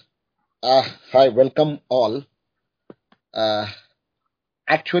Hi, welcome all. Uh,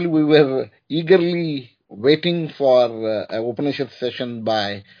 Actually, we were eagerly waiting for a Upanishad session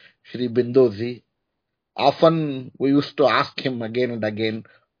by Shri Bindoji. Often we used to ask him again and again.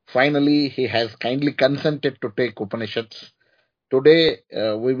 Finally, he has kindly consented to take Upanishads. Today,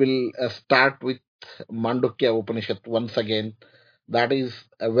 we will start with Mandukya Upanishad once again. That is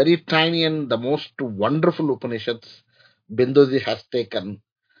a very tiny and the most wonderful Upanishads Bindoji has taken.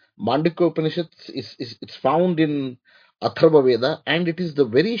 Mandukya Upanishad is it's found in Atharva Veda and it is the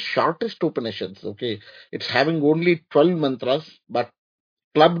very shortest Upanishads. Okay, it's having only 12 mantras, but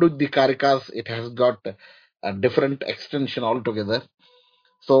clubbed with the Karikas, it has got a different extension altogether.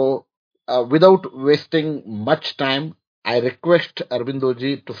 So, without wasting much time, I request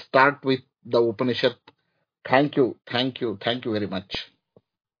Arvindoji to start with the Upanishad. Thank you, thank you, thank you very much.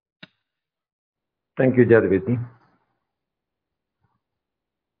 Thank you, Jadaviti.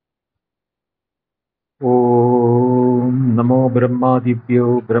 Om NaMo ब्रह्मादिभ्यो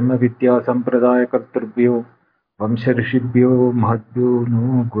ब्रह्मविद्यासम्प्रदायकर्तृभ्यो वंशऋषिभ्यो महद्भ्यो no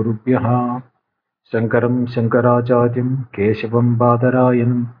गुरुभ्यः शङ्करं शङ्कराचार्यं केशवं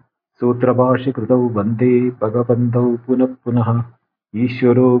बादरायणं सूत्रभाष्यकृतौ वन्दे भगवन्तौ पुनः पुनः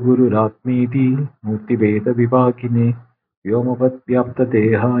ईश्वरो गुरुरात्मेति मूर्तिभेदविभागिने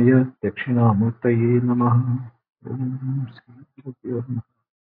व्योमवद्व्याप्तदेहाय दक्षिणामूर्तये नमः ॐ श्रीगुरुभ्यो नमः।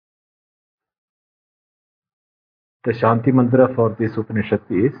 The Shanti mantra for this Upanishad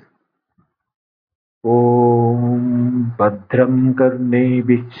is Om Bhadram Karne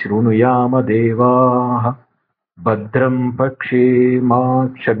Vishrunuyama Devaha Bhadram Pakshe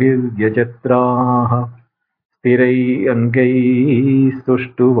Makshabir Yajatraha Stirai Angai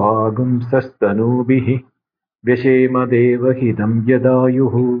Suštuvagum Sastanubihi Vyashema Devahidam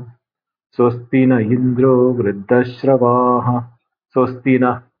Yadayuhu स्वस्ति न इन्द्रो वृद्धश्रवाः स्वस्ति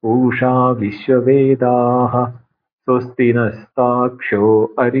नः पूषा विश्ववेदाः स्वस्ति नस्ताक्षो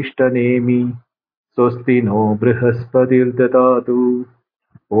अरिष्टनेमि स्वस्ति नो बृहस्पतिर्ददातु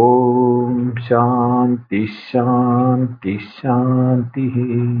ॐ शान्ति शान्ति शान्तिः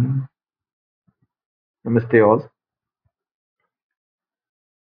Namaste all.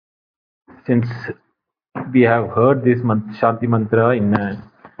 Since we have heard this Shanti mantra in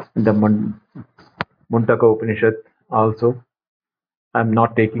the Muntaka Upanishad also, I'm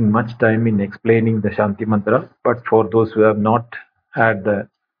not taking much time in explaining the Shanti Mantra, but for those who have not had the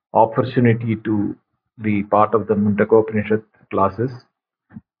opportunity to be part of the Mundaka Upanishad classes,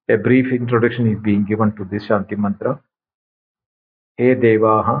 a brief introduction is being given to this Shanti Mantra. He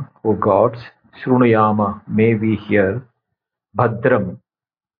Devaha, O gods, Shrunuyama, may we hear, Bhadram,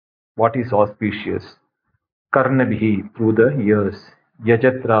 what is auspicious, Karnabhi, through the ears,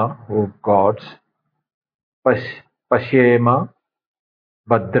 Yajatra, O gods, Pashyema,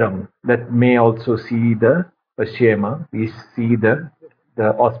 Bhadram, that may also see the Pashyama, we see the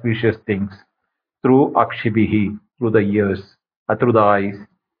auspicious things through Akshibhihi, through the ears, through the eyes,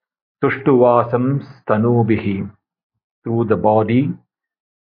 Tushtuvasam Stanubihi, through the body,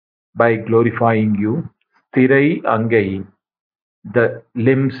 by glorifying you, Stirai Angai, the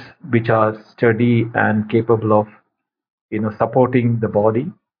limbs which are steady and capable of supporting the body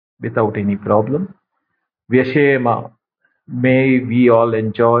without any problem. Vyashema, may we all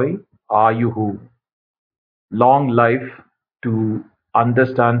enjoy Ayuhu, long life to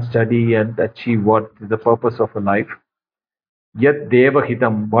understand, study, and achieve what is the purpose of a life. Yet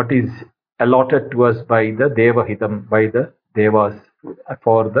Devahitam, what is allotted to us by the Devahitam, by the Devas,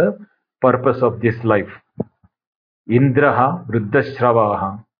 for the purpose of this life. Indraha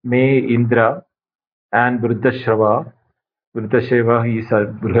Vruddhashravaha, may Indra and Vruddhashrava, Vruddhashrava is a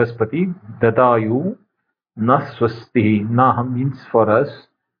Brihaspati, Dadayu, na swasti, na means for us,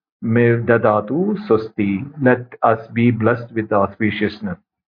 may dadatu swasti, let us be blessed with the auspiciousness.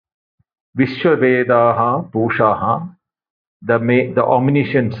 Vishwavedaha Pushaha, the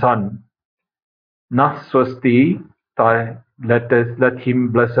omniscient Son, na swasti, let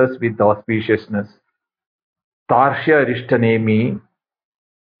him bless us with the auspiciousness. Tarshya Rishtanemi,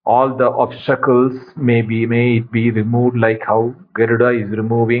 all the obstacles may it be removed, like how Garuda is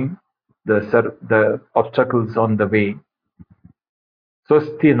removing the obstacles on the way.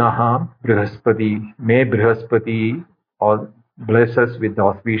 Swasti Naha Brihaspati, may Brihaspati all bless us with the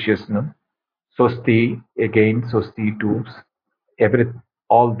auspiciousness. Swasti, again Swasti to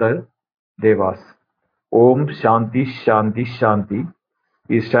all the Devas. Om Shanti Shanti Shanti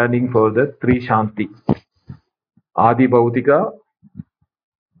is standing for the three Shanti. Adi Bhautika,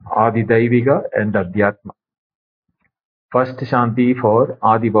 Adi Daivika and Adhyatma. First Shanti for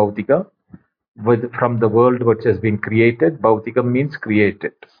Adi Bhautika, from the world which has been created. Bhautika means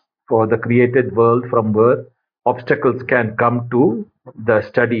created. for the created world from where obstacles can come to the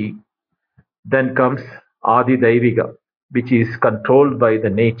study. Then comes Adi Daivika, which is controlled by the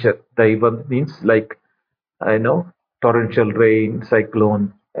nature. Daiva means like I know torrential rain,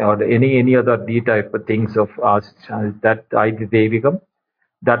 cyclone, or any other D type of things of us that Adi Daivika.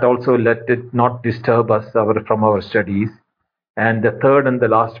 That also let it not disturb us from our studies. And the third and the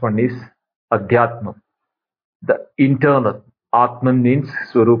last one is Adhyatma, the internal. Atman means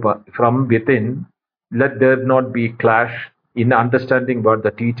Swarupa, from within. Let there not be clash in understanding what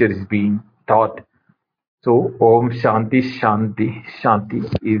the teacher is being taught. So Om Shanti Shanti Shanti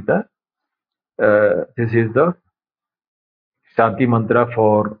is the this is the Shanti mantra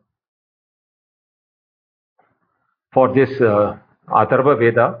for this Atharva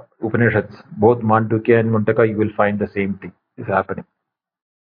Veda Upanishads. Both Mandukya and Mundaka, you will find the same thing is happening.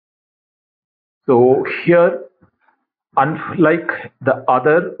 So here, unlike the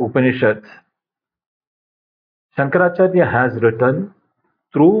other Upanishads, Shankaracharya has written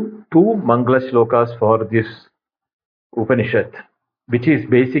through two Mangala shlokas for this Upanishad, which is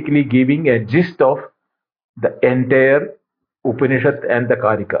basically giving a gist of the entire Upanishad and the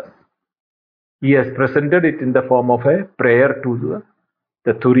Karika. He has presented it in the form of a prayer to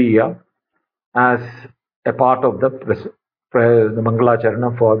the Turiya as a part of the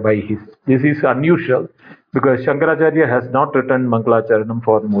Mangalacharanam for by his. This is unusual because Shankaracharya has not written Mangalacharanam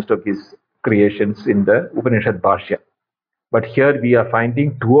for most of his creations in the Upanishad Bhashya. But here we are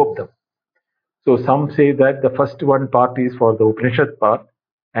finding two of them. So some say that the first one part is for the Upanishad part,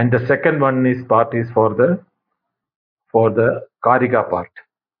 and the second one is part is for the Karika part.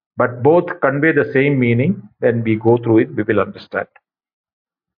 But both convey the same meaning. When we go through it, we will understand.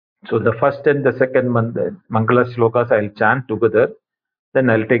 So the first and the second Mangala shlokas I'll chant together. Then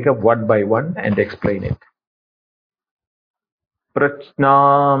I'll take up one by one and explain it.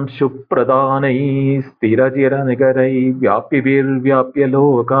 प्रश्नां शुप्रदानैः स्थिरचिरनिकरैः व्याप्य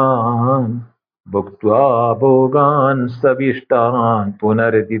लोकान् भुक्त्वा भोगान् सविष्टान्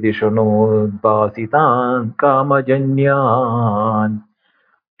पुनरतिदिशुनोद्भासितान् कामजन्यान्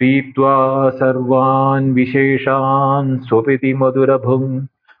पीत्वा सर्वान् विशेषान् स्वपिति मधुरभुङ्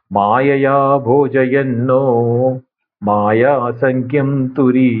मायया भोजयन्नो मायासङ्ख्यं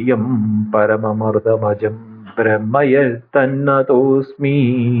तुरीयं परममृतमजं ब्रह्म यत्तन्नतोऽस्मि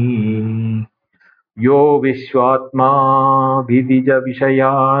यो विश्वात्मा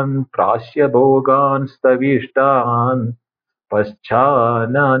विदिजविषयान् प्राश्य भोगान् स्तविष्टान्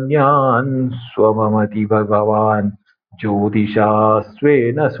पश्चान्यान् स्वममति भगवान् ज्योतिषा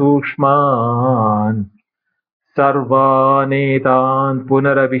स्वेन सूक्ष्मान् सर्वानेतान्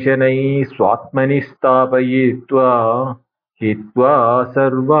पुनरविशनैः स्वात्मनि स्थापयित्वा हित्वा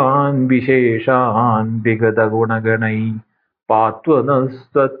सर्वान् विशेषान् विगतगुणगणैः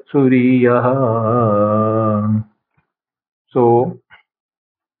पात्वनस्तत्सुरीयः. So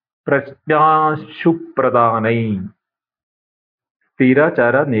प्रज्ञाशुप्रदानैः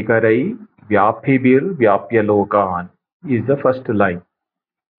स्थिरचर निकरैः व्याप्य लोकान् is the first line.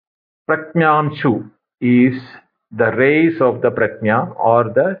 Prajnanshu is the rays of the prajna or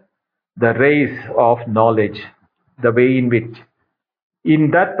the rays of knowledge, the way in which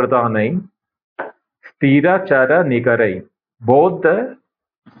in that pradhanai, sthira chara nikarai, both the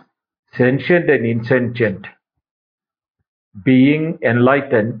sentient and insentient being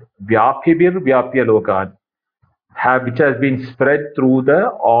enlightened, vyapya lokan, which has been spread through the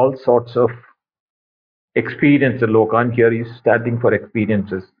all sorts of experience. The lokan here is standing for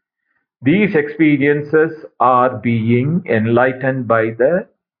experiences. These experiences are being enlightened by the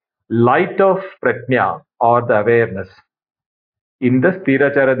light of prajna or the awareness in the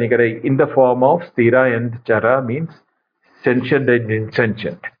sthira chara nigara, in the form of sthira and chara means sentient and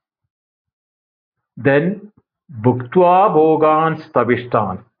insentient. Then bhuktva bhogan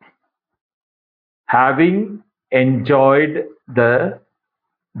stavishtan, having enjoyed the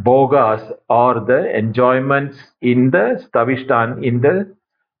bhogas or the enjoyments in the stavishtan, in the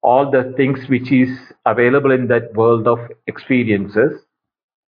all the things which is available in that world of experiences.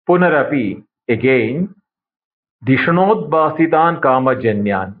 Punarapi, again, Dishanodbhasitan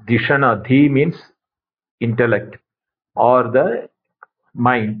Kamajanyan. Dishana, Dhi means intellect or the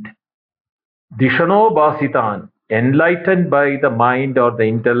mind. Dishanobhasitan, enlightened by the mind or the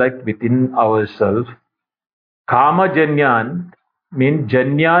intellect within ourselves. Kamajanyan means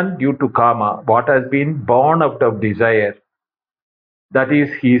Janyan due to Kama, what has been born out of desire. That is,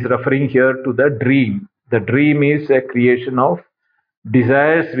 he is referring here to the dream. The dream is a creation of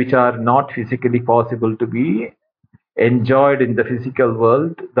desires which are not physically possible to be enjoyed in the physical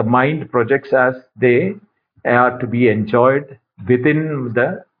world. The mind projects as they are to be enjoyed within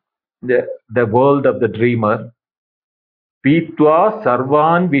the the world of the dreamer, Pitva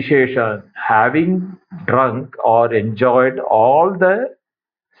Sarvan Visheshan, having drunk or enjoyed all the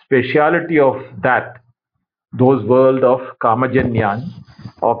speciality of that, those world of Kamajanyan,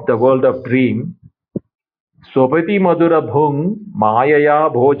 of the world of dream, Swapiti Madhura Bhung,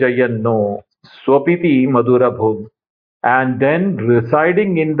 Mayaya Bhojayanno, Swapiti Madhura Bhung, and then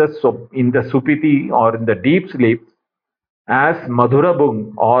residing in the Supiti or in the deep sleep as Madhura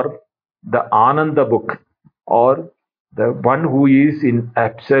Bhung or the Ananda book or the one who is in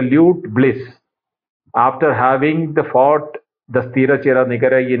absolute bliss after having the fought the Sthirachira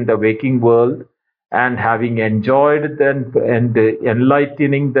Nigarai in the waking world and having enjoyed and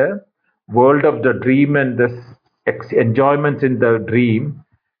enlightening the world of the dream and the enjoyments in the dream,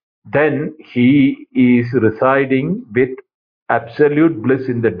 then he is residing with absolute bliss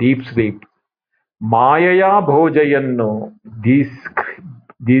in the deep sleep. Mayaya bhojayanno, this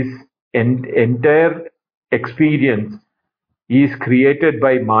entire experience is created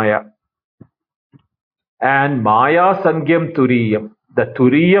by Maya. And Maya Sangyam Turiyam. The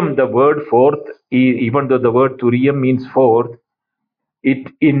Turiyam, the word fourth, even though the word Turiyam means fourth,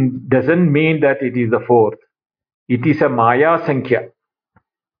 doesn't mean that it is the fourth. It is a Maya Sankhya.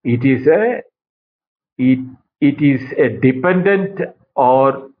 It is a it, it is a dependent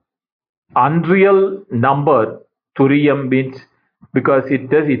or unreal number. Turiyam means because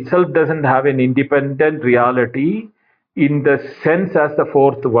itself doesn't have an independent reality in the sense as the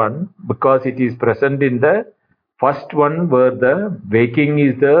fourth one, because it is present in the first one where the waking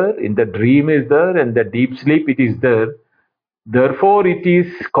is there, in the dream is there, and the deep sleep it is there. Therefore it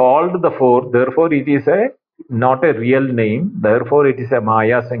is called the fourth. Therefore it is a not a real name. Therefore it is a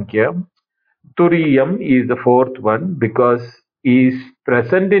Maya Sankhya. Turiyam is the fourth one because he is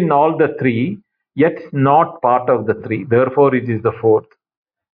present in all the three, yet not part of the three. Therefore, it is the fourth.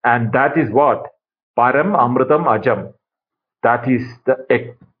 And that is what? Param Amritam Ajam. That is the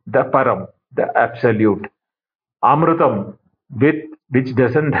Param, the absolute. Amritam, which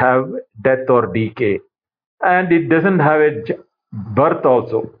doesn't have death or decay. And it doesn't have a birth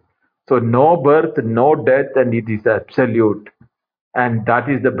also. So no birth, no death, and it is absolute. And that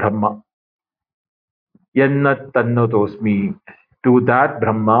is the Brahma. Yannat Tannatosmi, to that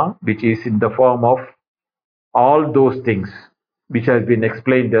Brahma, which is in the form of all those things, which has been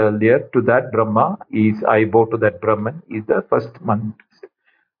explained earlier, to that Brahma is, I bow to that Brahman, is the first Mangala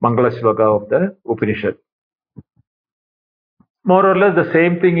Shloka of the Upanishad. More or less the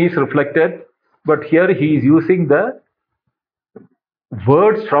same thing is reflected, but here he is using the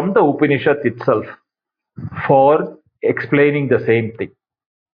words from the Upanishad itself for explaining the same thing.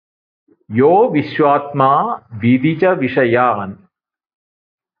 Yo Vishwatma Vidija Vishayan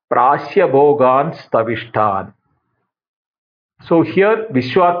Prasya Bhogan Stavishtan. So here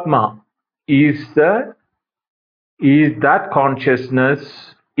Vishwatma is that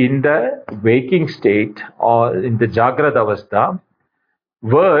consciousness in the waking state or in the Jagrad Avastha,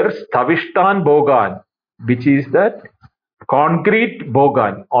 where Stavishtan Bhogan, which is that concrete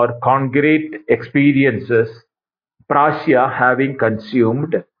Bhogan or concrete experiences, Prasya having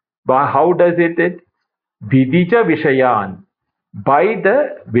consumed, by how does it? Vidija Vishayan, by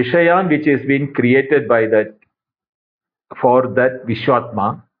the Vishayan which has been created by that for that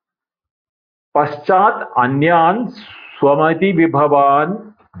Vishwatma. Paschat Anyan Swamati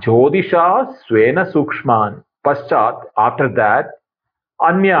Vibhavan Jyotisha Svena Sukshman. Paschat, after that,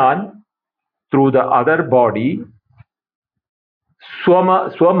 Anyan, through the other body,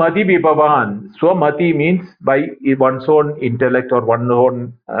 Swamati Vibhavan. Swamati means by one's own intellect or one's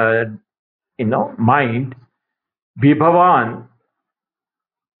own mind. Vibhavan,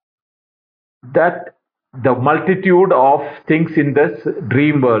 that the multitude of things in this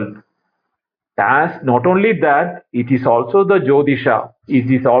dream world. As not only that, it is also the Jyotisha,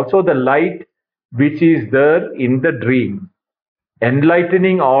 it is also the light which is there in the dream,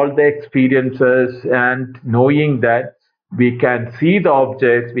 enlightening all the experiences and knowing that we can see the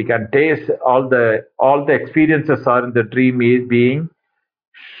objects, we can taste all the experiences are in the dream is being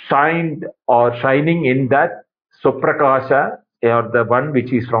shined or shining in that Suprakasha or the one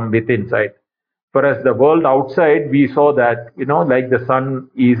which is from within inside. Whereas the world outside, we saw that, like the sun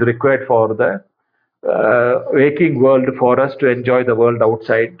is required for the waking world for us to enjoy the world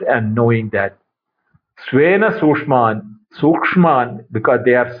outside and knowing that. Svena Sukshman, because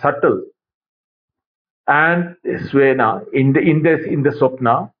they are subtle. And Svena, in the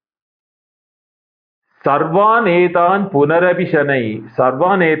Swapna, Sarvan Etan Punarabhishanai,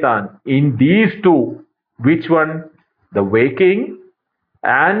 Sarvan Etan, in these two, which one? The waking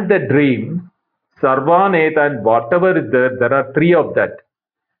and the dream, Sarvan Etan, whatever is there, there are three of that.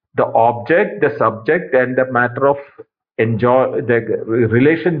 the object, the subject, and the matter of enjoy the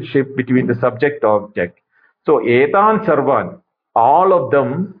relationship between the subject object. So etan sarvan, all of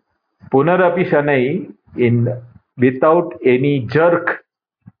them, punarapi shanai, in without any jerk,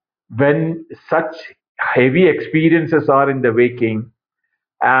 when such heavy experiences are in the waking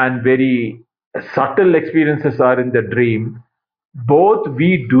and very subtle experiences are in the dream, both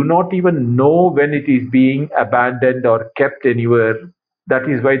we do not even know when it is being abandoned or kept anywhere. That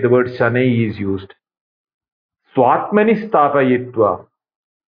is why the word shanai is used. Swatmani stapayitva,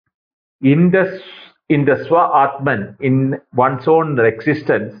 in the swa atman, in one's own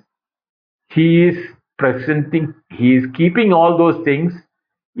existence, he is presenting, he is keeping all those things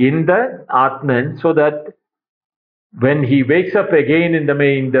in the atman, so that when he wakes up again in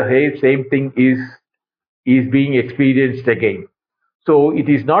the same thing is being experienced again. So it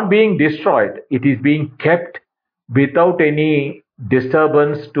is not being destroyed, it is being kept without any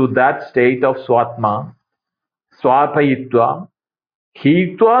disturbance to that state of swatma, swapayitva,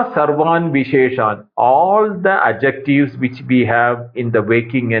 hitva sarvan visheshan, all the adjectives which we have in the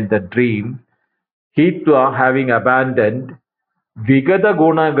waking and the dream, hitva, having abandoned, vigada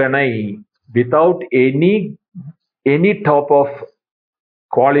guna ganai, without any top of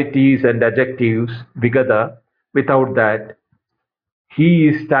qualities and adjectives, vigada, without that, he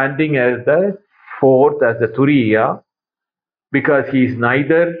is standing as the fourth, as the turiya, because he is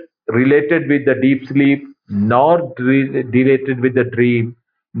neither related with the deep sleep, nor related with the dream,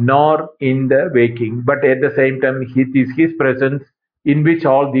 nor in the waking, but at the same time it is his presence in which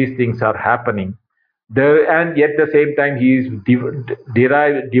all these things are happening. And yet the same time he is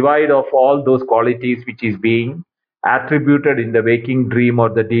derived of all those qualities which is being attributed in the waking dream or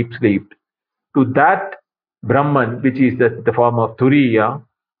the deep sleep to that Brahman, which is the form of Turiya,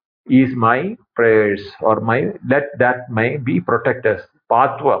 is my prayers, or my, let that may be protect us.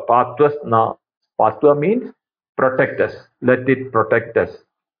 Patva, patwas na. Patva means protect us. Let it protect us.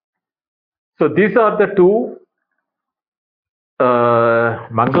 So these are the two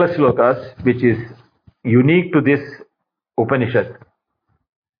Mangala shlokas which is unique to this Upanishad.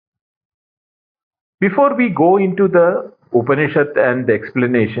 Before we go into the Upanishad and the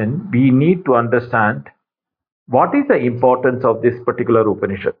explanation, we need to understand what is the importance of this particular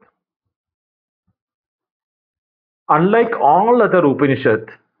Upanishad. Unlike all other Upanishads,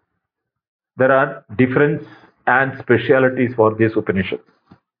 there are difference and specialities for this Upanishad.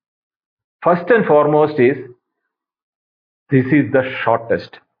 First and foremost is this is the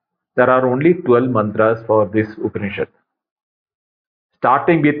shortest. There are only 12 mantras for this Upanishad.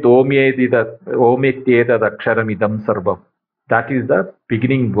 Starting with Omityeta Aksharamidam Sarvam. That is the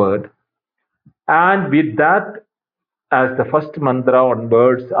beginning word. And with that, as the first mantra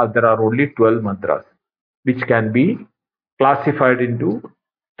onwards, there are only 12 mantras, which can be classified into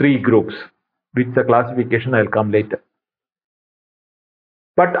three groups, which the classification I'll come later.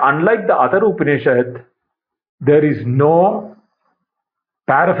 But unlike the other Upanishad, there is no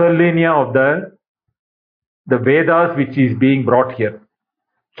paraphernalia of the Vedas which is being brought here.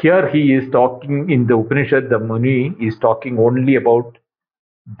 Here he is talking in the Upanishad, the Muni is talking only about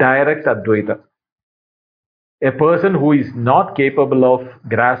direct Advaita. A person who is not capable of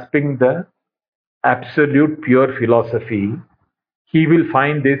grasping the absolute pure philosophy, he will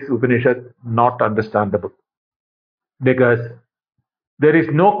find this Upanishad not understandable, because there is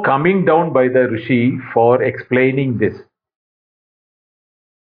no coming down by the Rishi for explaining this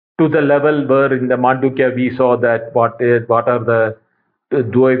to the level where in the Mandukya we saw that what are the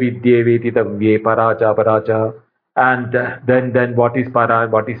Dvaya Vidya Vedita Vye Paracha Paracha, and then what is Para,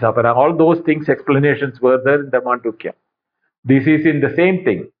 what is Apara, all those things explanations were there in the Mandukya. This is in the same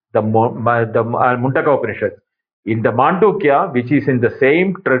thing, the Mundaka Upanishad. In the Mandukya, which is in the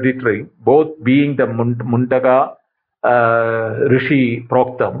same trajectory, both being the Mundaka Rishi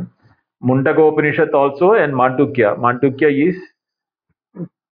Proktam, Mundaka Upanishad also, and Mandukya. Mandukya is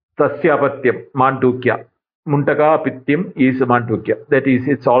Tasyapatyam, Mandukya. Mundaka Pityam is Mandukya. That is,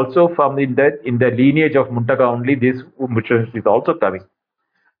 it's also from in the lineage of Mundaka only this Upanishad is also coming.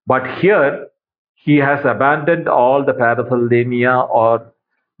 But here, he has abandoned all the paraphernalia or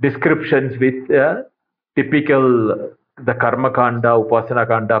descriptions with typical the Karma Kanda, Upasana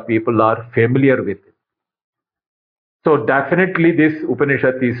Kanda people are familiar with. So definitely this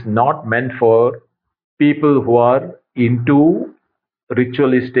Upanishad is not meant for people who are into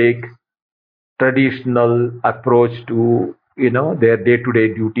ritualistic, traditional approach to their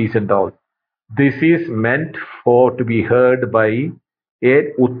day-to-day duties and all. This is meant for to be heard by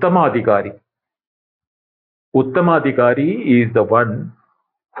a Uttamadhikari. Uttamadhikari is the one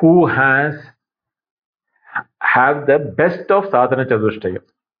who have the best of sadhana chatushtaya.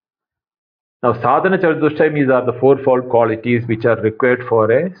 Now, sadhana chatushtayam are the fourfold qualities which are required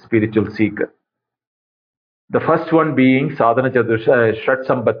for a spiritual seeker. The first one being sadhana chatushtaya, shat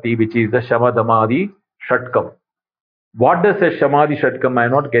sambatti, which is the shamadhamadi shatkam. What does a shamadhi shatkam?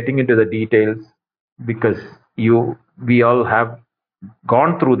 I'm not getting into the details because we all have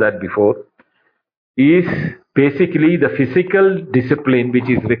gone through that before. Is basically the physical discipline which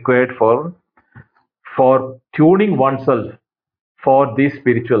is required for tuning oneself for this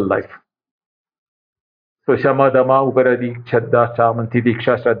spiritual life. So Shamadama, Uparadi, Shraddha, Shamanti,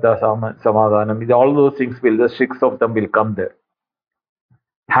 Diksha, Shraddha, Samadhanam, all those things will, the six of them will come there.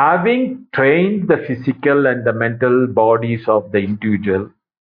 Having trained the physical and the mental bodies of the individual,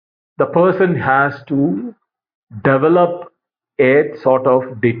 the person has to develop a sort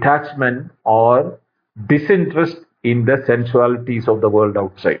of detachment or disinterest in the sensualities of the world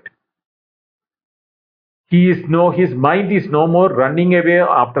outside. His mind is no more running away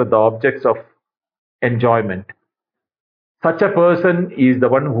after the objects of enjoyment. Such a person is the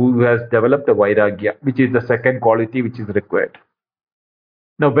one who has developed a vairagya, which is the second quality which is required.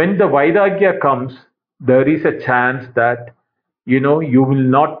 Now, when the vairagya comes, there is a chance that you will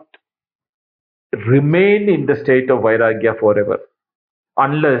not remain in the state of vairagya forever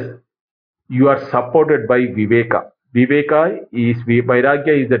unless you are supported by viveka.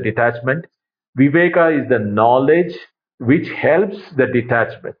 Vairagya is the detachment. Viveka is the knowledge which helps the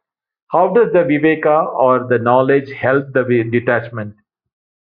detachment. How does the viveka or the knowledge help the detachment?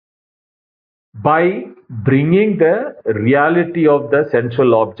 By bringing the reality of the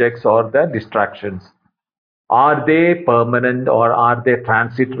sensual objects or the distractions. Are they permanent or are they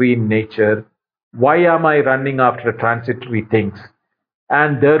transitory in nature? Why am I running after transitory things?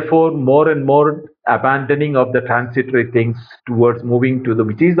 And therefore, more and more abandoning of the transitory things towards moving to the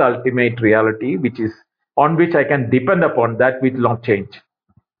which is the ultimate reality, which is on which I can depend upon, that which will not change.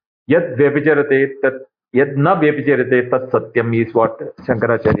 Yad vyabhijarate tat yad na vyabhijarate tat satyam is what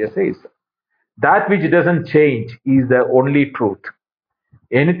Shankaracharya says. That which doesn't change is the only truth.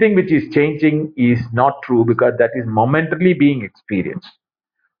 Anything which is changing is not true because that is momentarily being experienced.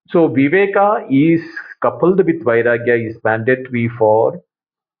 So Viveka is coupled with Vairagya is mandatory for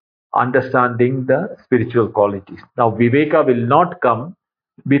understanding the spiritual qualities. Now Viveka will not come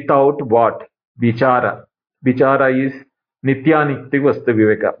without what? Vichara. Vichara is Nitya Nitya Vastu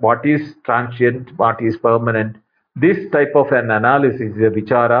Viveka. What is transient, what is permanent. This type of an analysis, the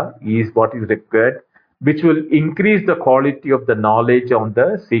Vichara, is what is required, which will increase the quality of the knowledge on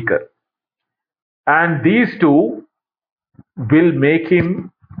the seeker. And these two will make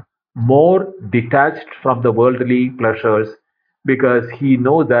him more detached from the worldly pleasures because he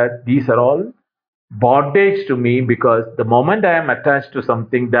knows that these are all bondage to me because the moment I am attached to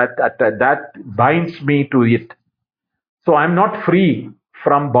something that binds me to it. So I'm not free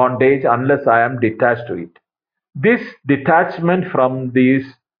from bondage unless I am detached to it. This detachment from this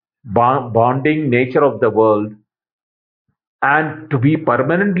bonding nature of the world and to be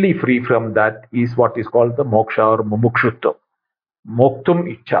permanently free from that is what is called the moksha or mumukshutva. Moktum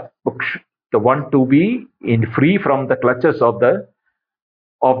icha, the one to be in free from the clutches of the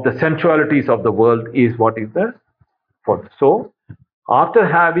sensualities of the world is what is the fourth. So after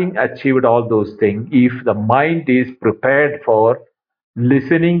having achieved all those things, if the mind is prepared for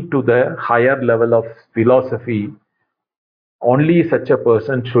listening to the higher level of philosophy, only such a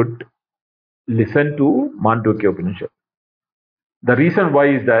person should listen to Mandukya Upanishad. The reason why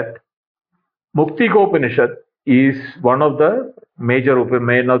is that Muktika Upanishad is one of the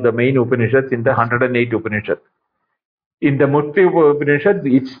main Upanishads in the 108 Upanishads. In the Mukti Upanishad,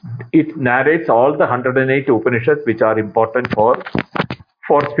 it narrates all the 108 Upanishads which are important for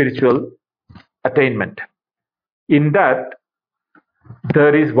spiritual attainment. In that,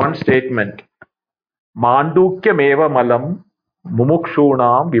 there is one statement, Mandukya malam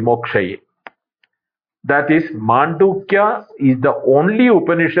mumukshunam vimokshaye. That is, Mandukya is the only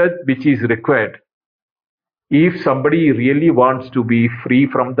Upanishad which is required if somebody really wants to be free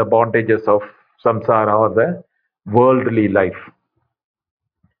from the bondages of samsara or the worldly life.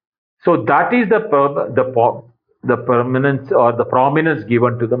 So that is the permanence or the prominence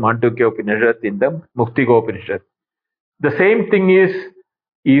given to the Mandukya Upanishad in the Muktiga Upanishad. The same thing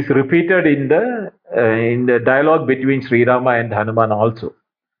is repeated in the dialogue between Sri Rama and Hanuman also,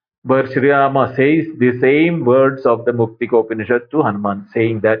 where Sri Rama says the same words of the Muktika Upanishad to Hanuman,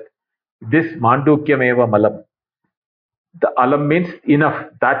 saying that this Mandukyam eva malam. The alam means enough.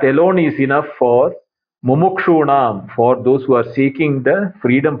 That alone is enough for mumukshunam, for those who are seeking the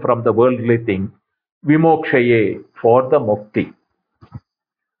freedom from the worldly thing, vimokshaye, for the mukti.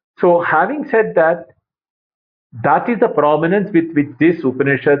 So having said that, that is the prominence with which this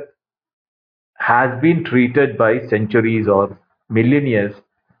Upanishad has been treated by centuries or millennia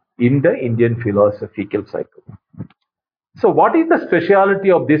in the Indian philosophical cycle. So, what is the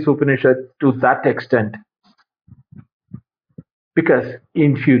speciality of this Upanishad to that extent? Because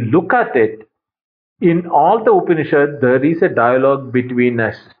if you look at it, in all the Upanishad, there is a dialogue between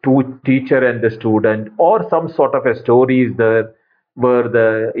a teacher and the student, or some sort of a story is there, where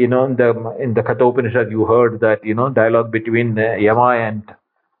in the Katha Upanishad you heard that dialogue between Yama and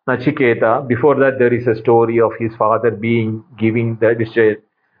Nachiketa. Before that, there is a story of his father being giving the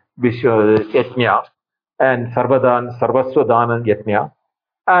Yajna and Sarvaswadanan Yajna.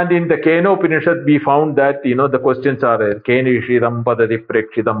 And in the Kena Upanishad, we found that the questions are Keneshidam padati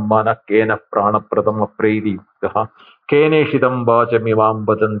prekshidam mana kena prana pradam apredi Keneshidam vachamivam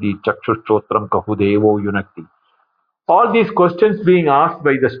vadandi chakshushrotram kahudevo yunakti. All these questions being asked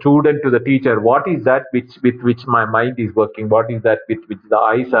by the student to the teacher, what is that which with which my mind is working? What is that with which the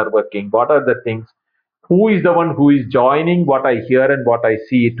eyes are working? What are the things? Who is the one who is joining what I hear and what I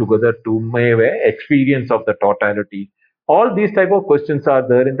see together to make a experience of the totality? All these type of questions are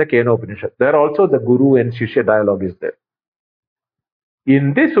there in the Kena Upanishad. There also the Guru and Shishya dialogue is there.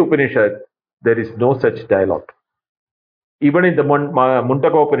 In this Upanishad, there is no such dialogue. Even in the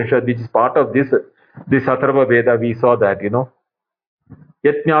Mundaka Upanishad, which is part of this Atharva Veda, we saw that Yatnyatva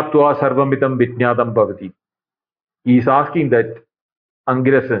sarvamitam vijnadam bhavati. He is asking that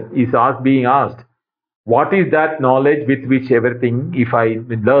Angirasan is being asked, what is that knowledge with which everything, if I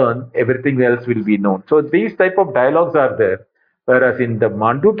learn, everything else will be known. So these type of dialogues are there. Whereas in the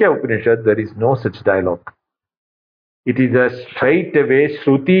Mandukya Upanishad, there is no such dialogue. It is a straight away,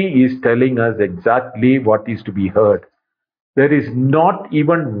 Shruti is telling us exactly what is to be heard. There is not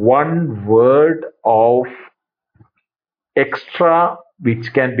even one word of extra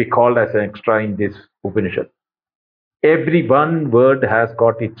which can be called as an extra in this Upanishad. Every one word has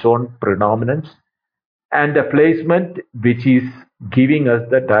got its own predominance and a placement which is giving us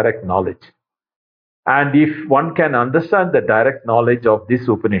the direct knowledge. And if one can understand the direct knowledge of this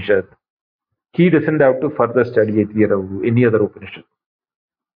Upanishad, he doesn't have to further study any other Upanishad.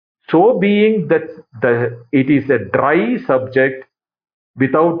 So being that it is a dry subject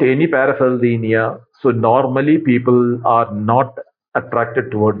without any paraphernalia, so normally people are not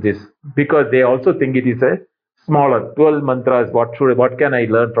attracted toward this because they also think it is a smaller 12 mantras. What can I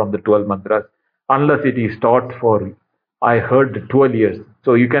learn from the 12 mantras unless it is taught for, I heard, 12 years.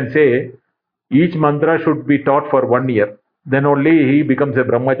 So you can say each mantra should be taught for 1 year. Then only he becomes a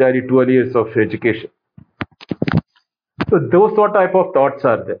brahmachari, 12 years of education. So those sort type of thoughts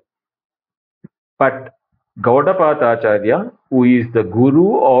are there. But Gaudapada Acharya, who is the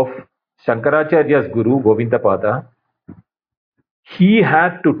guru of Shankaracharya's guru, Govindapada, he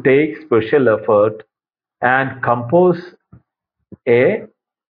had to take special effort and compose a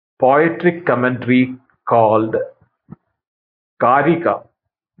poetic commentary called Karika.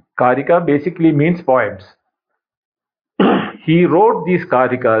 Karika basically means poems. He wrote these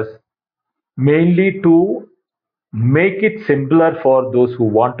Karikas mainly to make it simpler for those who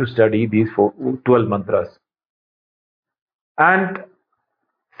want to study these 12 mantras. And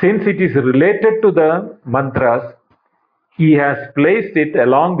since it is related to the mantras, he has placed it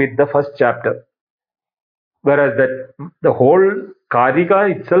along with the first chapter. Whereas the whole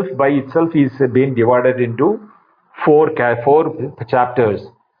Karika itself by itself is being divided into four chapters.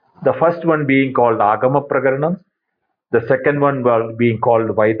 The first one being called Agama Prakaranam, the second one being called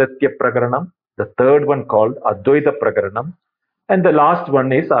Vaidatya Prakaranam, the third one called Advaita Prakaranam, and the last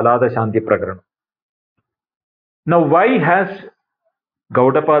one is Alada Shanti Prakaranam. Now, why has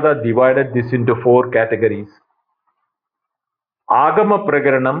Gaudapada divided this into four categories? Agama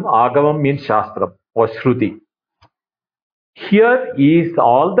Prakaranam, Agamam means Shastram or Shruti. Here is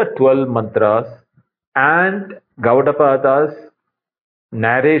all the 12 mantras and Gaudapada's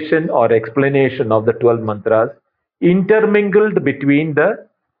narration or explanation of the 12 mantras intermingled between the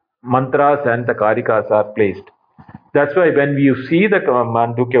mantras and the karikas are placed. That's why when you see the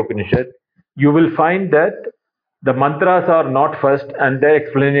Mandukya Upanishad, you will find that the mantras are not first and their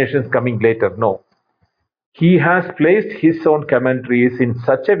explanations coming later. No. He has placed his own commentaries in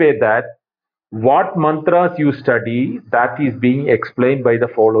such a way that what mantras you study, that is being explained by the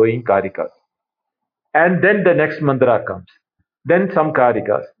following karikas. And then the next mantra comes. Then some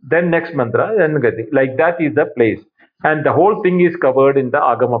karikas. Then next mantra. Then gati. Like that is the place. And the whole thing is covered in the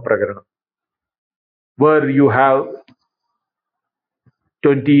Agama Prakaranam, where you have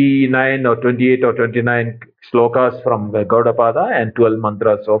 29 or 28 or 29 slokas from Gaudapada and 12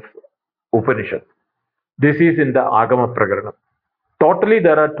 mantras of Upanishad. This is in the Agama Prakaranam. Totally,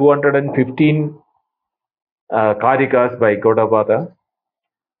 there are 215 Karikas by Gaudapada.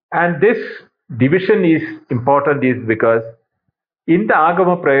 And this division is important is because in the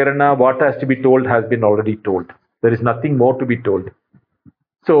Agama Prayarana, what has to be told has been already told. There is nothing more to be told.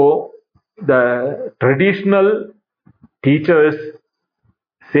 So the traditional teachers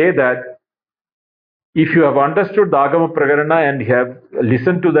say that if you have understood the Agama Prakarana and have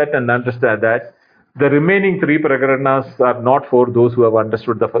listened to that and understand that, the remaining three Prakaranas are not for those who have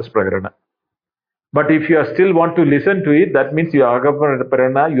understood the first Prakarana. But if you are still want to listen to it, that means your Agama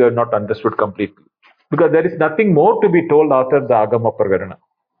Prakarana you have not understood completely. Because there is nothing more to be told after the Agama Prakarana.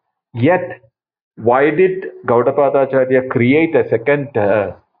 Yet, why did Gaudapada Acharya create a second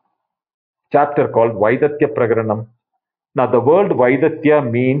chapter called Vaidatya Prakaranam? Now, the word Vaidatya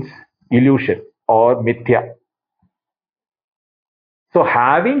means illusion or mithya. So,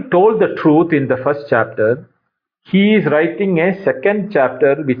 having told the truth in the first chapter, he is writing a second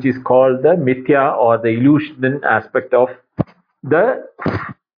chapter which is called the Mithya or the illusion aspect of the,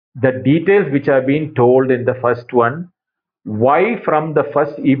 the details which have been told in the first one. Why from the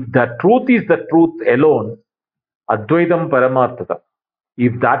first, if the truth is the truth alone, Advaitam Paramarthata,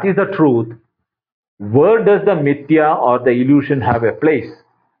 if that is the truth, where does the Mithya or the illusion have a place?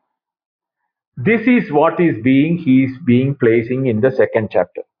 This is what he is being placing in the second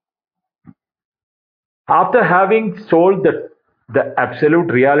chapter. After having told the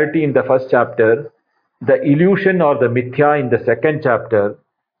absolute reality in the first chapter, the illusion or the mithya in the second chapter,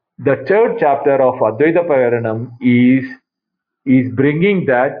 the third chapter of Advaita Parayanam is bringing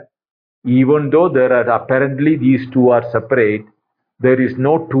that even though there are apparently these two are separate, there is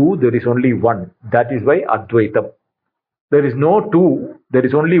no two, there is only one. That is why Advaitam. There is no two, there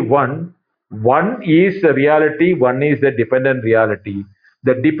is only one. One is the reality, one is the dependent reality.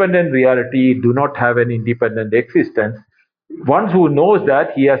 The dependent reality do not have an independent existence. One who knows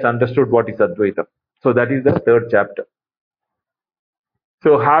that, he has understood what is Advaita. So that is the third chapter.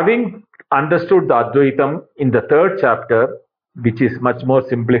 So having understood the Advaitam in the third chapter, which is much more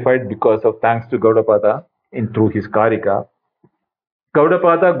simplified because of thanks to Gaudapada in through his Karika,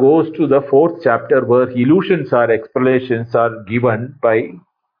 Gaudapada goes to the fourth chapter where illusions or explanations are given by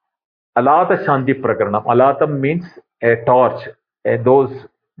Alata Shanti Prakaranam. Alatam means a torch. Those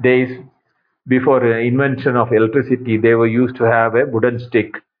days before invention of electricity, they were used to have a wooden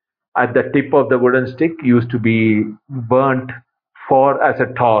stick. At the tip of the wooden stick used to be burnt for as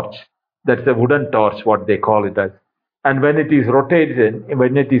a torch. That's a wooden torch, what they call it as. And when it is rotated,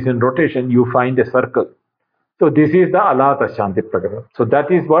 when it is in rotation, you find a circle. So this is the Alata Shanti Prakaranam. So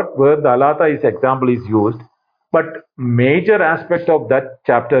that is what where the Alata is example is used. But major aspect of that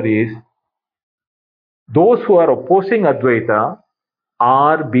chapter is those who are opposing Advaita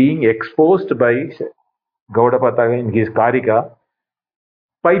are being exposed by Gaudapada in his Karika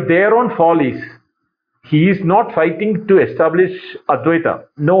by their own follies. He is not fighting to establish Advaita.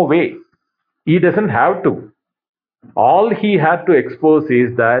 No way. He doesn't have to. All he had to expose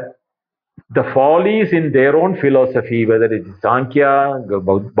is that the follies in their own philosophy, whether it is Sankhya,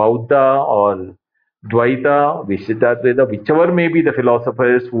 Bauddha, or Dvaita, Vishittadvaita, whichever may be the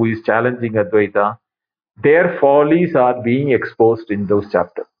philosophers who is challenging Advaita, their follies are being exposed in those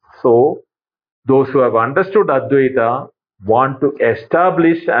chapters. So, those who have understood Advaita want to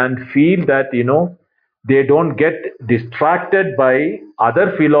establish and feel that, they don't get distracted by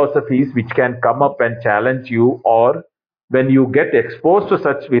other philosophies which can come up and challenge you, or when you get exposed to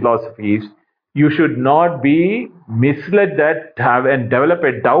such philosophies, you should not be misled that have and develop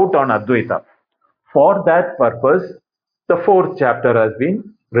a doubt on Advaita. For that purpose, the fourth chapter has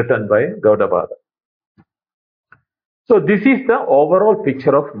been written by Gaudapada. So this is the overall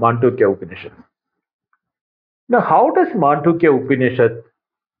picture of Mandukya Upanishad. Now, how does Mandukya Upanishad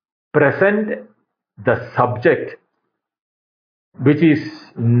present the subject which is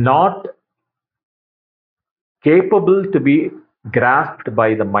not capable to be grasped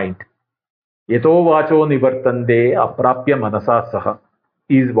by the mind? Yato vacho nivartande aprapya manasa saha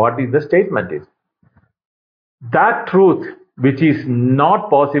is what is the statement is. That truth which is not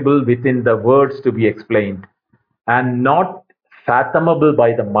possible within the words to be explained and not fathomable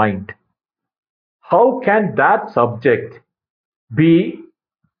by the mind, how can that subject be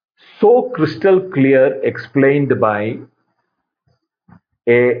so crystal clear explained by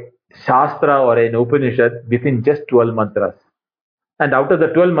a Shastra or an Upanishad within just 12 mantras? And out of the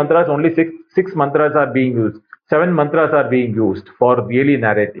 12 mantras, only six mantras are being used. 7 mantras are being used for really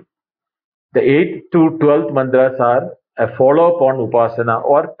narrating. The 8th to 12th mantras are a follow up on Upasana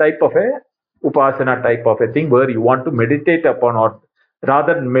or type of a Upasana type of a thing where you want to meditate upon, or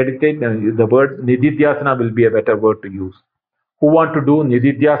rather meditate, the word Nididhyasana will be a better word to use. Who want to do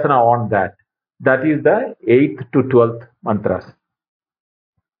Nididhyasana on that? That is the 8th to 12th mantras.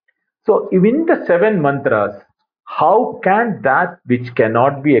 So in the seven mantras, how can that which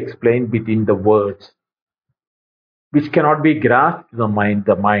cannot be explained between the words, which cannot be grasped the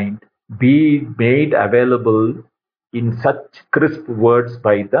mind, be made available in such crisp words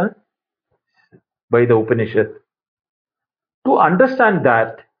by the Upanishad? To understand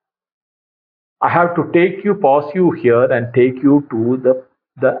that, I have to pause you here and take you to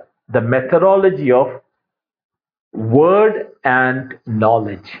the methodology of word and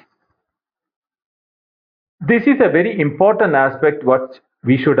knowledge. This is a very important aspect. What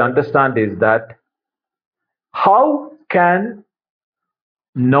we should understand is that how can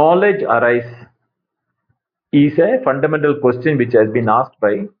knowledge arise is a fundamental question which has been asked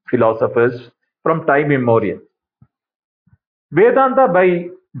by philosophers from time immemorial. Vedanta, by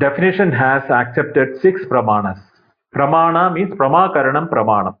definition, has accepted six pramanas. Pramana means pramakaranam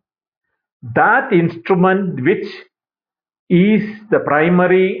pramanam. That instrument which is the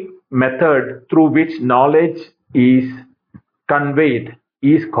primary method through which knowledge is conveyed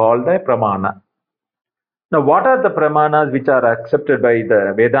is called a pramana. Now, what are the pramanas which are accepted by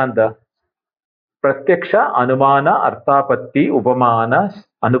the Vedanta? Pratyaksha, Anumana, Arthapatti, Upamana,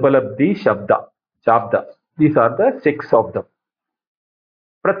 Anupalabdhi, Shabda. These are the six of them.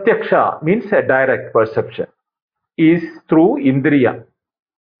 Pratyaksha means a direct perception, is through Indriya.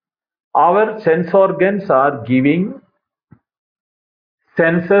 Our sense organs are giving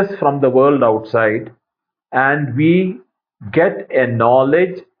senses from the world outside, and we get a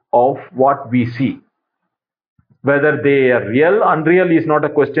knowledge of what we see. Whether they are real, unreal is not a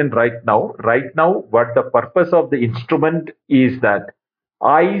question right now. Right now, what the purpose of the instrument is that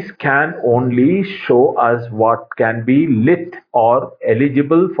eyes can only show us what can be lit or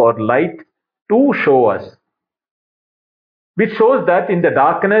eligible for light to show us, which shows that in the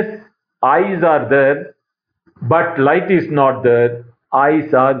darkness, eyes are there, but light is not there.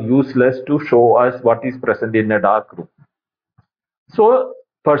 Eyes are useless to show us what is present in a dark room. So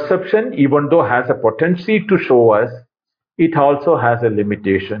perception, even though has a potency to show us, it also has a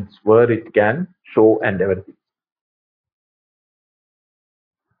limitations where it can show and everything.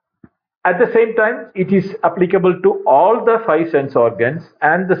 At the same time, it is applicable to all the five sense organs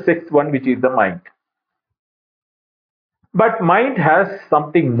and the sixth one, which is the mind. But mind has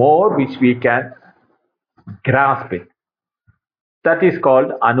something more which we can grasp it. That is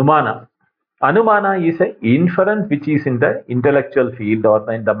called Anumana. Anumana is an inference which is in the intellectual field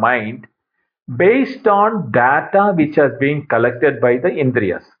or in the mind based on data which has been collected by the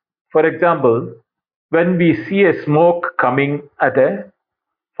Indriyas. For example, when we see a smoke coming at a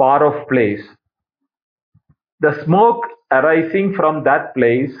far off place, the smoke arising from that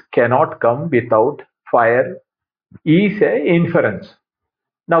place cannot come without fire is a inference.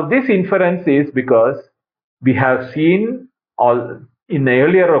 Now, this inference is because we have seen all in an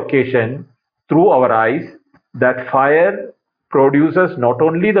earlier occasion through our eyes that fire produces not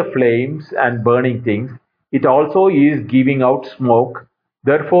only the flames and burning things, it also is giving out smoke.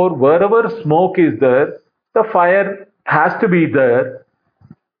 Therefore, wherever smoke is there, the fire has to be there.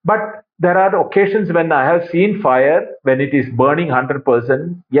 But there are occasions when I have seen fire when it is burning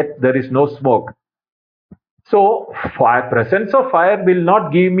 100%, yet there is no smoke. So presence of fire will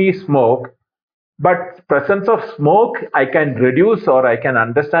not give me smoke, but presence of smoke I can reduce or I can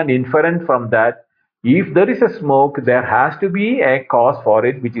understand inferent from that. If there is a smoke, there has to be a cause for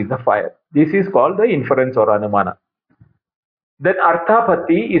it, which is the fire. This is called the inference or anumana. Then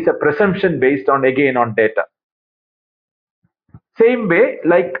arthapatti is a presumption based on again on data. Same way,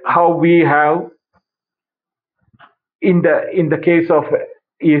 like how we have in the case of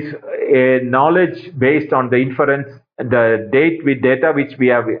is a knowledge based on the inference, the date with data which we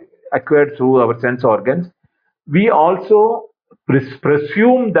have acquired through our sense organs, we also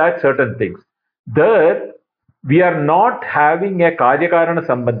presume that certain things there we are not having a karyakarana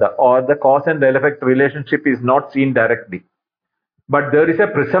sambandha or the cause and effect relationship is not seen directly, but there is a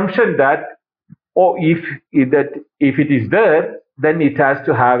presumption that oh if it is there, then it has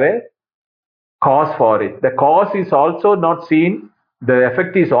to have a cause for it. The cause is also not seen, the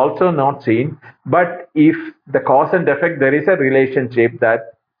effect is also not seen, but if the cause and effect, there is a relationship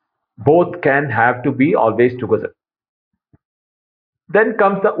that both can have to be always together. Then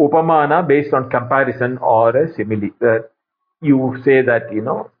comes the upamana based on comparison or a simile. You say that,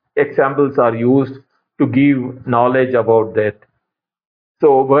 examples are used to give knowledge about that.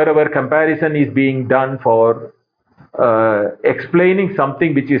 So wherever comparison is being done for explaining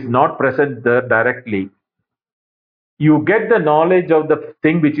something which is not present there directly, you get the knowledge of the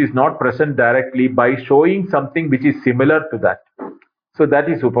thing which is not present directly by showing something which is similar to that. So that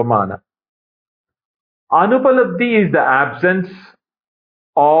is upamana. Anupalabdhi is the absence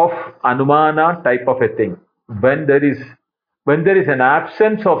of anumana type of a thing. When there is when there is an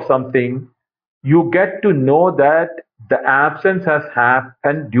absence of something, you get to know that the absence has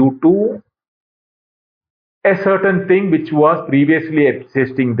happened due to a certain thing which was previously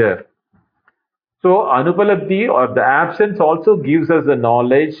existing there. So anupalabdhi or the absence also gives us the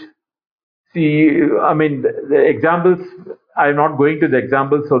knowledge. See, I mean, the examples, I'm not going to the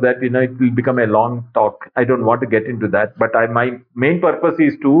examples so that, it will become a long talk. I don't want to get into that, but my main purpose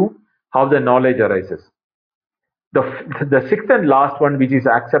is to how the knowledge arises. The sixth and last one, which is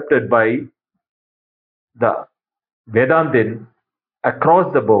accepted by the Vedantin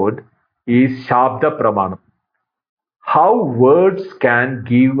across the board, is Shabda Pramanam. How words can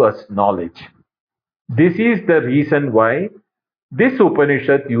give us knowledge. This is the reason why this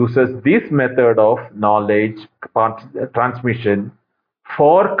Upanishad uses this method of knowledge transmission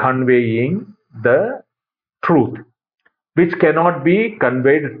for conveying the truth, which cannot be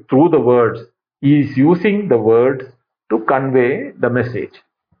conveyed through the words. He is using the words to convey the message.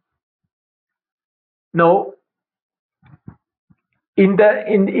 Now,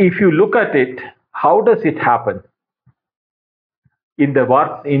 if you look at it, how does it happen? In the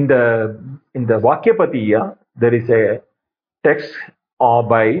Vakyapatiya, there is a text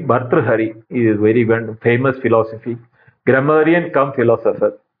by Bhartrhari, he is very famous philosophy, grammarian come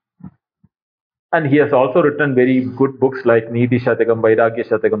philosopher. And he has also written very good books like Niti Shatakam, Vairagya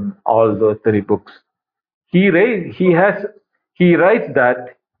Shatakam, all those three books. He writes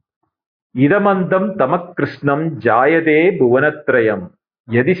that Idamandam tamak krishnam jayade bhuvanatrayam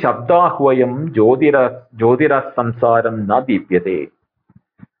yadi shabdahvayam jodira samsaram na dipyate.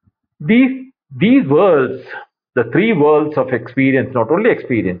 These worlds, the three worlds of experience, not only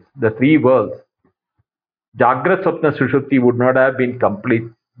experience, the three worlds, Jagrat Swapna Sushupti would not have been complete,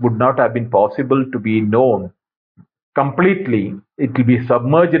 would not have been possible to be known completely. It will be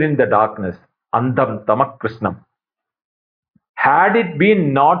submerged in the darkness. Andam Tamak Krishnam. Had it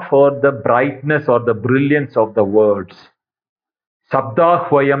been not for the brightness or the brilliance of the words,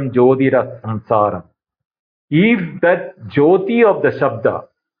 Sabdahvayam Jodira Samsaram. If that Jyoti of the Shabda,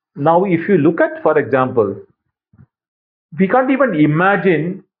 now if you look at, for example, we can't even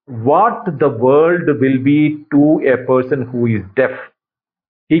imagine what the world will be to a person who is deaf.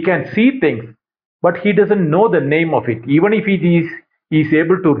 He can see things, but he doesn't know the name of it. Even if he is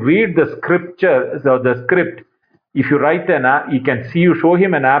able to read the scripture, so the script, if you write you can see, you show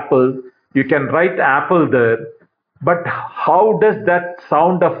him an apple, you can write apple there, but how does that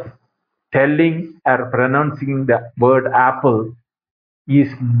sound of telling or pronouncing the word apple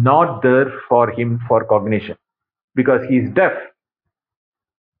is not there for him for cognition because he is deaf.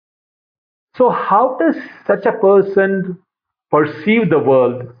 So how does such a person perceive the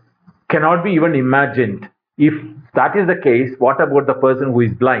world cannot be even imagined. If that is the case, what about the person who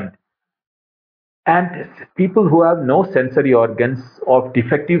is blind? And people who have no sensory organs or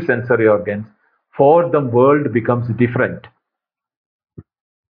defective sensory organs, for the world becomes different.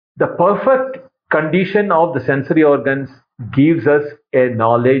 The perfect condition of the sensory organs gives us a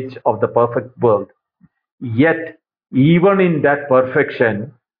knowledge of the perfect world. Yet, even in that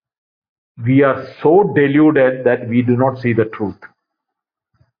perfection, we are so deluded that we do not see the truth.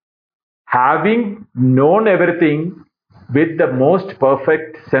 Having known everything with the most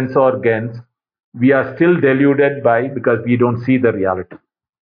perfect sense organs, we are still deluded by because we don't see the reality.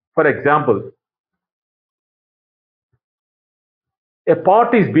 For example, a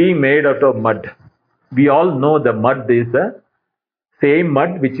pot is being made out of mud. We all know the mud is the same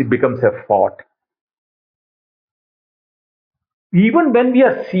mud which becomes a pot. Even when we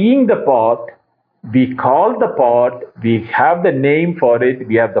are seeing the pot, we call the pot, we have the name for it,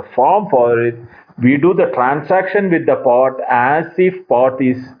 we have the form for it, we do the transaction with the pot as if pot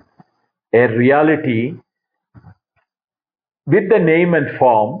is a reality with the name and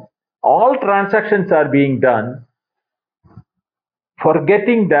form. All transactions are being done,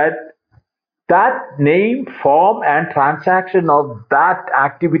 forgetting that that name, form, and transaction of that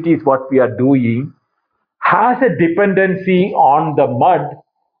activity is what we are doing has a dependency on the mud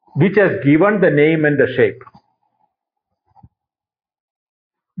which has given the name and the shape.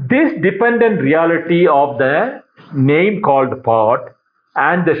 This dependent reality of the name called pot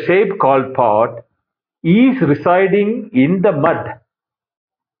and the shape called pot is residing in the mud.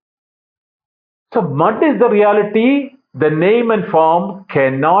 So mud is the reality. The name and form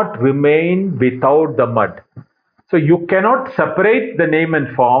cannot remain without the mud. So you cannot separate the name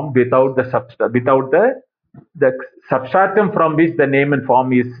and form without the substratum from which the name and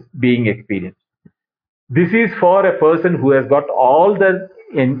form is being experienced. This is for a person who has got all the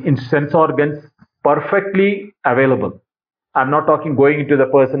in sense organs perfectly available. I'm not talking going into the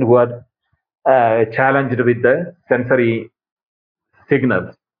person who are challenged with the sensory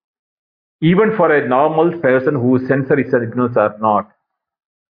signals. Even for a normal person whose sensory signals are not,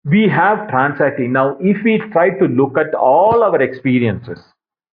 we have transacting. Now, if we try to look at all our experiences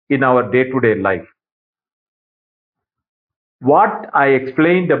in our day to day life, what I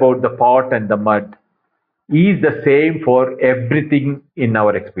explained about the pot and the mud is the same for everything in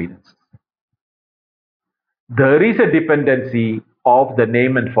our experience. There is a dependency of the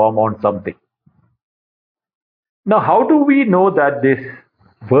name and form on something. Now, how do we know that this?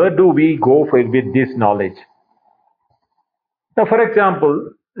 Where do we go for, with this knowledge? Now, for example,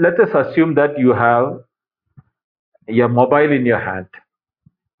 let us assume that you have your mobile in your hand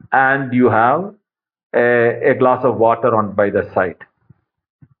and you have a glass of water on by the side.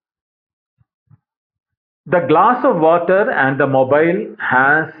 The glass of water and the mobile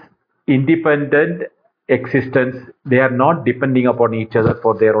has independent existence. They are not depending upon each other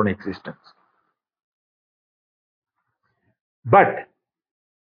for their own existence. But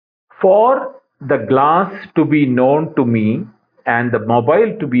for the glass to be known to me and the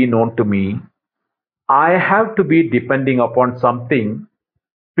mobile to be known to me, I have to be depending upon something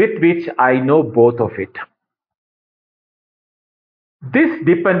with which I know both of it. This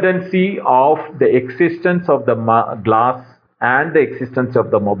dependency of the existence of the glass and the existence of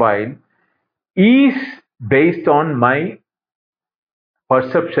the mobile is based on my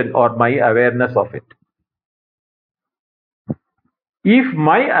perception or my awareness of it. If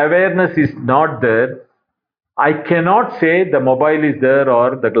my awareness is not there, I cannot say the mobile is there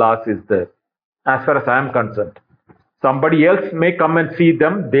or the glass is there, as far as I am concerned. Somebody else may come and see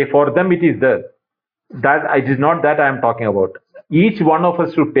them, they for them it is there. That it is not that I am talking about. Each one of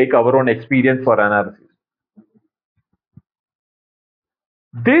us should take our own experience for analysis.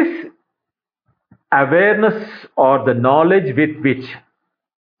 This awareness or the knowledge with which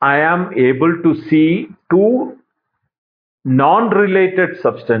I am able to see two non-related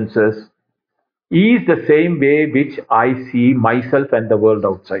substances is the same way which I see myself and the world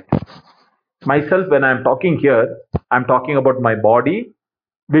outside. Myself, when I'm talking here, I'm talking about my body,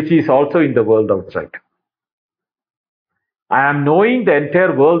 which is also in the world outside. I am knowing the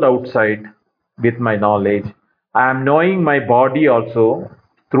entire world outside with my knowledge. I am knowing my body also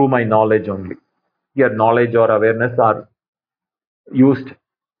through my knowledge only. Here, knowledge or awareness are used,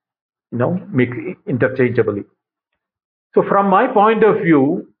 interchangeably. So, from my point of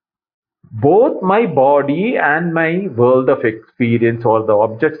view, both my body and my world of experience or the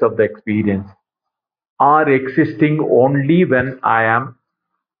objects of the experience are existing only when I am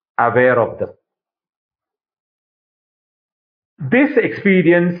aware of them. This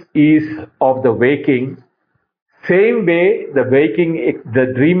experience is of the waking, same way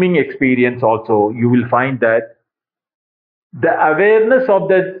the dreaming experience also, you will find that the awareness of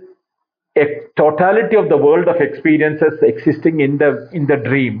the totality of the world of experiences existing in the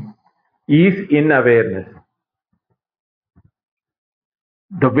dream is in awareness.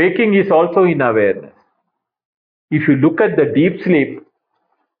 The waking is also in awareness. If you look at the deep sleep,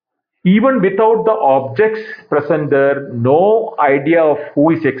 even without the objects present there, no idea of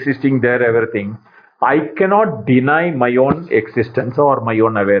who is existing there, everything, I cannot deny my own existence or my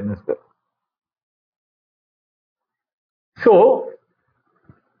own awareness there. So,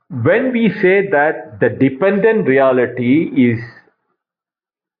 when we say that the dependent reality is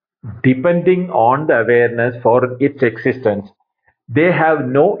depending on the awareness for its existence, they have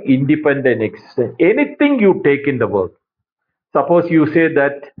no independent existence. Anything you take in the world, suppose you say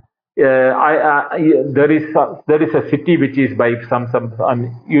that there is a city which is by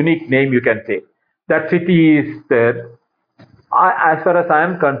some unique name you can say. That city is there. As far as I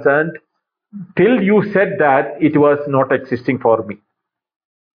am concerned, till you said that, it was not existing for me.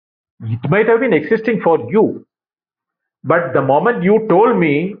 It might have been existing for you, but the moment you told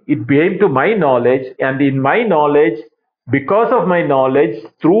me, it came to my knowledge, and in my knowledge, because of my knowledge,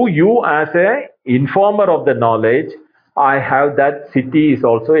 through you as a informer of the knowledge, I have that city is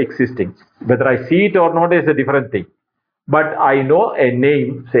also existing. Whether I see it or not is a different thing. But I know a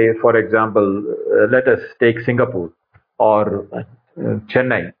name, say for example, let us take Singapore or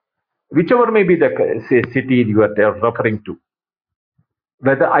Chennai, whichever may be the city you are referring to.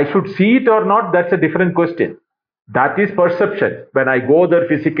 Whether I should see it or not, that's a different question. That is perception. When I go there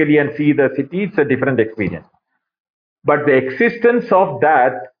physically and see the city, it's a different experience. But the existence of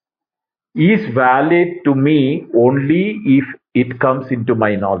that is valid to me only if it comes into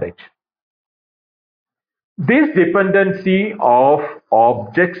my knowledge. This dependency of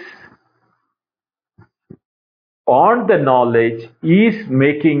objects on the knowledge is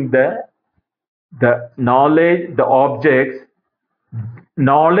making the The knowledge, the objects,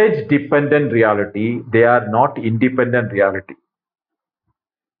 knowledge dependent reality, they are not independent reality.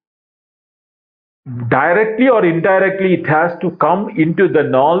 Directly or indirectly, it has to come into the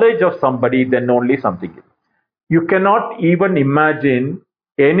knowledge of somebody, then only something. You cannot even imagine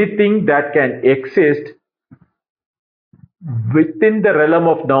anything that can exist within the realm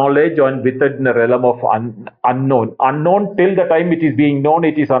of knowledge or within the realm of unknown. Unknown till the time it is being known,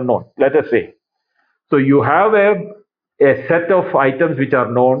 it is unknown. Let us say. So you have a set of items which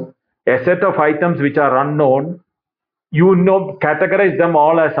are known, a set of items which are unknown. You know, categorize them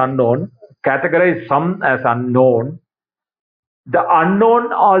all as unknown, categorize some as unknown. The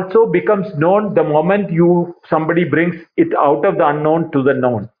unknown also becomes known the moment you somebody brings it out of the unknown to the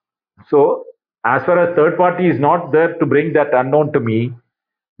known. So as far as third party is not there to bring that unknown to me,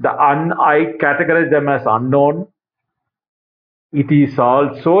 I categorize them as unknown. It is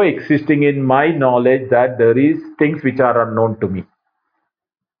also existing in my knowledge that there is things which are unknown to me.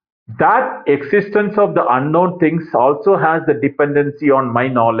 That existence of the unknown things also has the dependency on my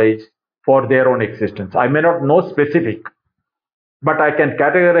knowledge for their own existence. I may not know specific, but I can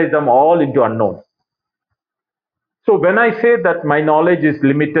categorize them all into unknown. So when I say that my knowledge is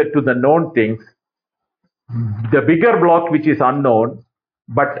limited to the known things, the bigger block which is unknown,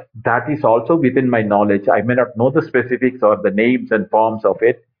 but that is also within my knowledge. I may not know the specifics or the names and forms of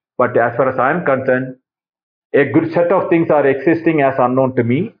it, but as far as I am concerned, a good set of things are existing as unknown to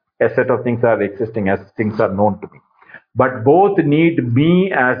me, a set of things are existing as things are known to me. But both need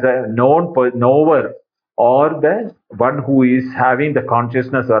me as a knower or the one who is having the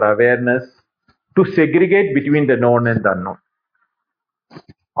consciousness or awareness to segregate between the known and the unknown.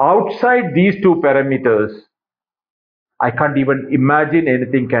 Outside these two parameters, I can't even imagine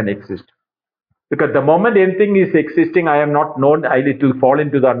anything can exist. Because the moment anything is existing, I am not known, it will fall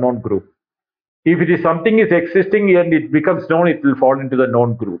into the unknown group. If it is something is existing and it becomes known, it will fall into the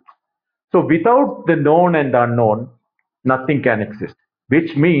known group. So without the known and the unknown, nothing can exist,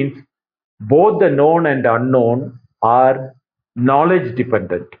 which means both the known and the unknown are knowledge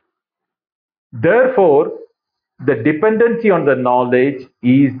dependent. Therefore, the dependency on the knowledge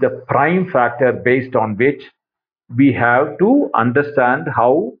is the prime factor based on which we have to understand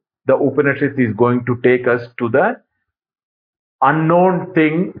how the Upanishad is going to take us to the unknown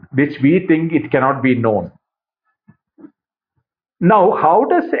thing which we think it cannot be known. Now, how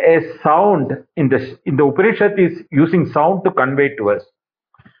does a sound in the Upanishad is using sound to convey to us?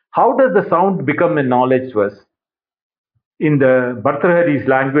 How does the sound become a knowledge to us? In the Bhartrhari's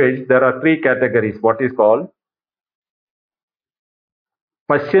language, there are three categories. What is called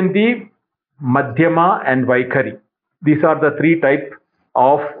Pashyanti, Madhyama, and Vaikhari. These are the three types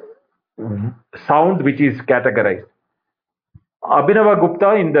of sound which is categorized. Abhinava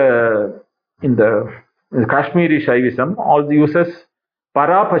Gupta in the Kashmiri Shaivism all uses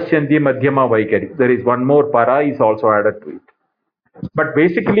para pashyanti madhyama vaikari. There is one more para is also added to it. But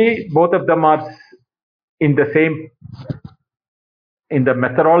basically, both of them are in the same, in the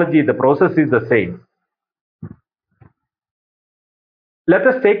methodology, the process is the same. Let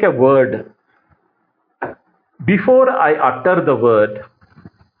us take a word. Before I utter the word,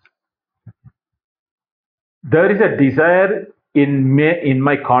 there is a desire in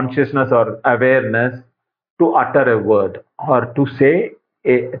my consciousness or awareness to utter a word or to say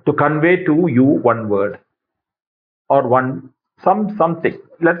to convey to you one word or something.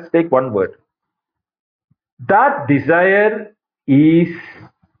 Let's take one word. That desire is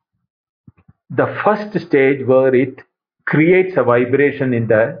the first stage where it creates a vibration in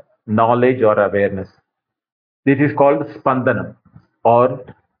the knowledge or awareness. This is called spandanam or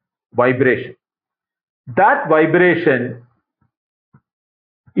vibration. That vibration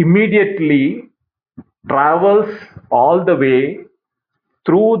immediately travels all the way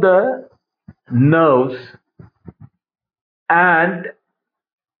through the nerves and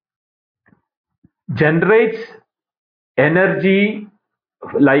generates energy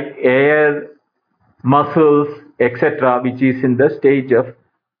like air, muscles, etc., which is in the stage of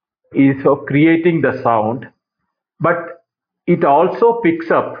creating the sound. But it also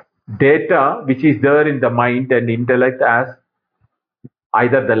picks up data which is there in the mind and intellect as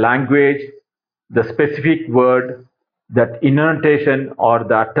either the language, the specific word, that intonation or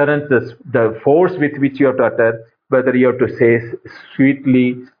the utterance, the force with which you have to utter, whether you have to say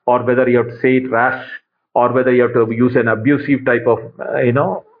sweetly or whether you have to say it rash or whether you have to use an abusive type of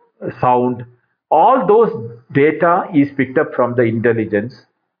sound. All those data is picked up from the intelligence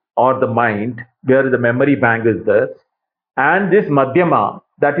or the mind where the memory bank is there. And this madhyama,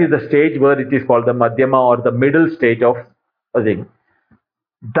 that is the stage where it is called the madhyama or the middle stage of a thing.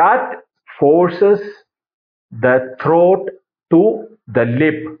 That forces the throat to the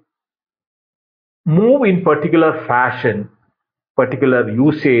lip move in particular fashion, particular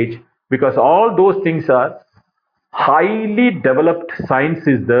usage, because all those things are highly developed science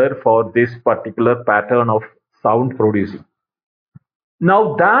is there for this particular pattern of sound producing.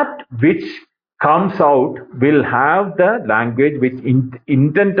 Now that which comes out will have the language which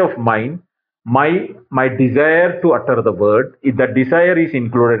intent of mine, my desire to utter the word. If the desire is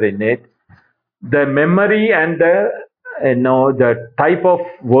included in it, the memory and the type of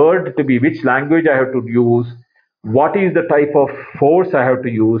word to be, which language I have to use, what is the type of force I have to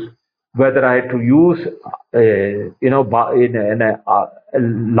use, whether I have to use a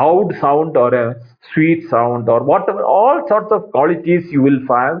loud sound or a sweet sound or whatever, all sorts of qualities you will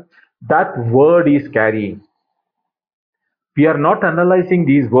find that word is carrying. We are not analyzing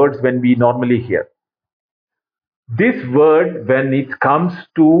these words when we normally hear. This word, when it comes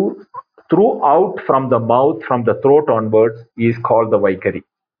to throughout from the mouth, from the throat onwards, is called the Vaikari.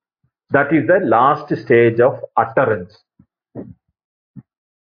 That is the last stage of utterance.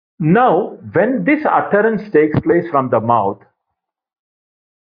 Now, when this utterance takes place from the mouth,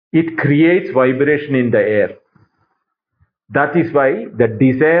 it creates vibration in the air. That is why the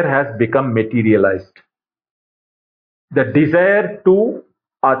desire has become materialized. The desire to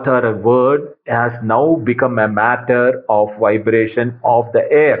utter a word has now become a matter of vibration of the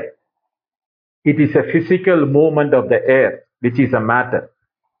air. It is a physical movement of the air, which is a matter.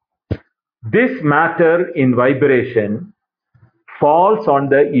 This matter in vibration falls on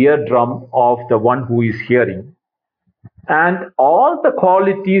the eardrum of the one who is hearing, and all the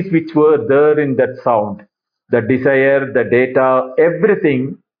qualities which were there in that sound, the desire, the data,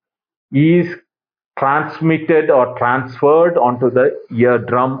 everything is transmitted or transferred onto the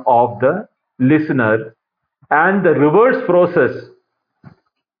eardrum of the listener, and the reverse process,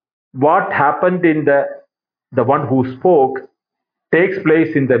 what happened in the one who spoke, takes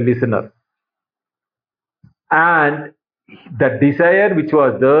place in the listener, and the desire which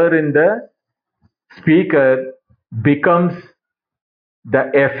was there in the speaker becomes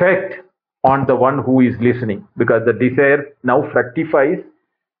the effect on the one who is listening, because the desire now fructifies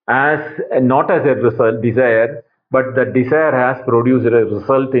as not as a result desire, but the desire has produced a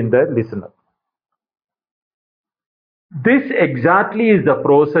result in the listener. This exactly is the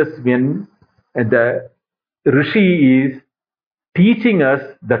process when the rishi is teaching us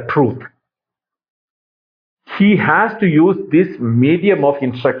the truth. He has to use this medium of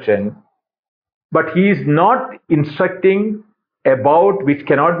instruction, but he is not instructing about which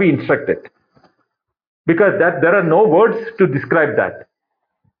cannot be instructed, because that there are no words to describe that.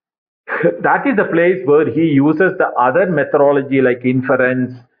 That is the place where he uses the other methodology like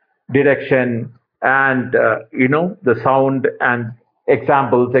inference, deduction, and the sound and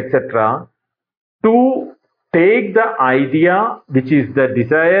examples, etc., to take the idea which is the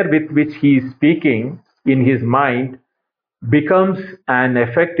desire with which he is speaking in his mind, becomes an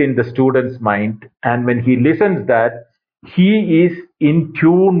effect in the student's mind, and when he listens that, he is in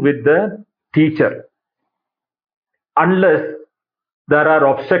tune with the teacher, unless there are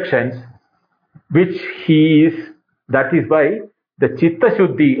obstructions which he is. That is why the chitta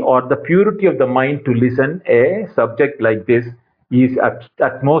shuddhi or the purity of the mind to listen a subject like this is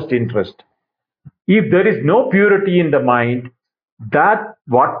at most interest. If there is no purity in the mind, that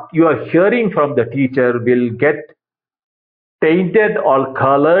what you are hearing from the teacher will get tainted or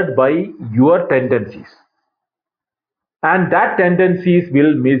colored by your tendencies, and that tendencies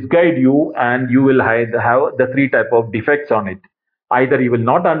will misguide you, and you will have the three type of defects on it. Either you will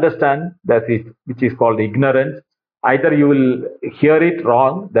not understand, that is, which is called ignorance. Either you will hear it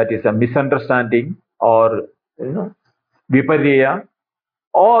wrong, that is a misunderstanding, or viparya,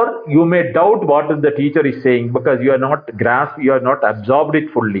 or you may doubt what the teacher is saying because you are not grasped, you are not absorbed it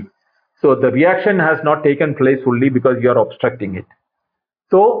fully. So the reaction has not taken place fully because you are obstructing it.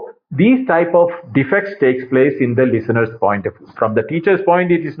 So these type of defects takes place in the listener's point of view. From the teacher's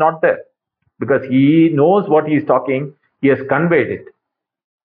point, it is not there because he knows what he is talking, he has conveyed it.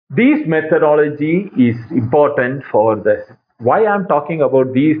 This methodology is important for the. Why I'm talking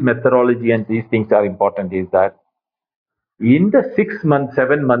about these methodology and these things are important is that in the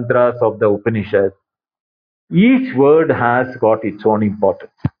 7 mantras of the Upanishad, each word has got its own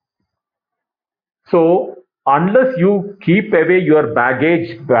importance. So unless you keep away your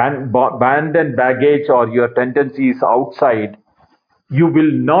baggage, band and baggage, or your tendencies outside, you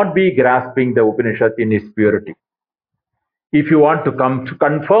will not be grasping the Upanishad in its purity. If you want to come to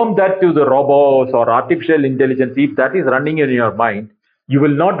confirm that to the robots or artificial intelligence, if that is running in your mind, you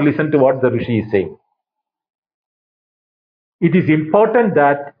will not listen to what the Rishi is saying. It is important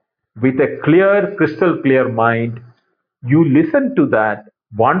that with a clear, crystal clear mind. You listen to that.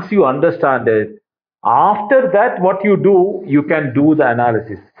 Once you understand it, after that, what you do, you can do the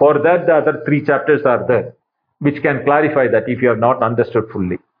analysis. For that, the other three chapters are there, which can clarify that if you have not understood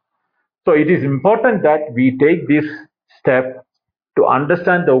fully. So it is important that we take this step to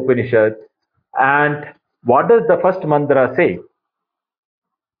understand the Upanishad. And what does the first mantra say?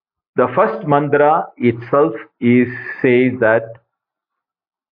 The first mantra itself is says that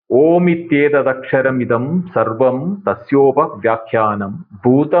ओमित्येतदक्षरमिदं सर्वं तस्योपव्याख्यानं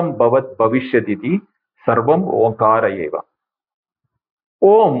भूतं भवत् भविष्यतीति सर्वम् ओंकार एव.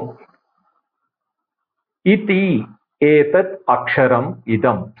 ओम इति एतत् अक्षरम्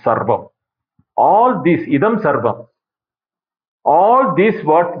इदं सर्वम्. All this idam sarvam. All this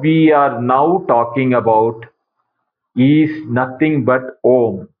what we are now talking about is nothing but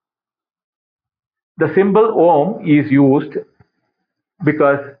Om. The symbol Om is used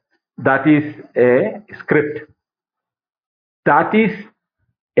because that is a script. That is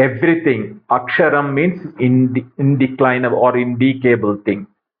everything. Aksharam means indeclinable or indicable thing.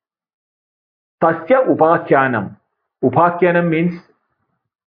 Tasya upakyanam. Upakyanam means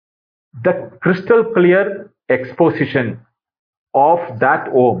the crystal clear exposition of that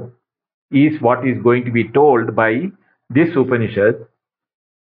Om is what is going to be told by this Upanishad.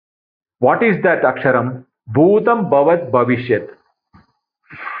 What is that Aksharam? Bhutam Bhavat Bhavishyat.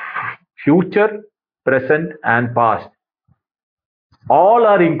 Future, present, and past. All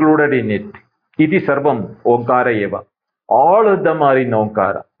are included in it. Iti Sarvam Omkara Eva. All of them are in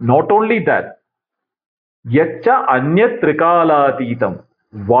Omkara. Not only that, Yacha Anyat Trikalatitam.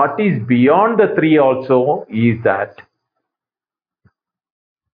 What is beyond the three also is that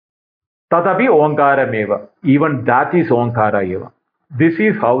Tatapi Omkara Eva. Even that is Omkara Eva. This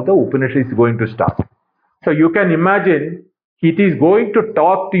is how the Upanishad is going to start. So you can imagine it is going to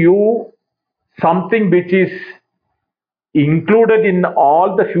talk to you something which is included in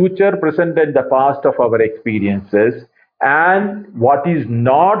all the future, present, and the past of our experiences, and what is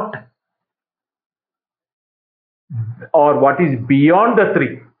not or what is beyond the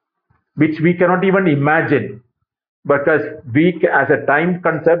three, which we cannot even imagine, because we, as a time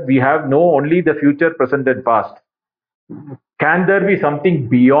concept, we have know only the future, present, and past. Can there be something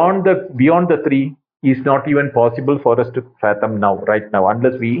beyond the three? Is not even possible for us to fathom now, right now,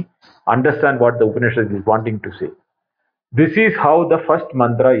 unless we understand what the Upanishad is wanting to say. This is how the first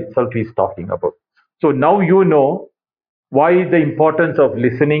mantra itself is talking about. So now you know why the importance of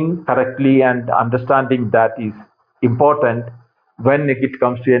listening correctly and understanding that is important when it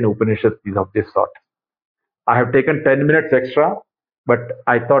comes to an Upanishad of this sort. I have taken 10 minutes extra, but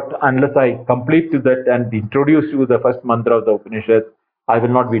I thought unless I complete to that and introduce you the first mantra of the Upanishad, I will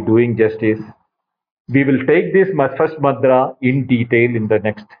not be doing justice. We will take this first mantra in detail in the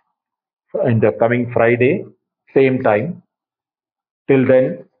coming Friday, same time. Till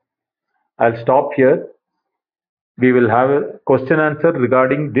then, I'll stop here. We will have a question answer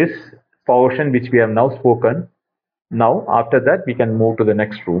regarding this portion which we have now spoken. Now, after that, we can move to the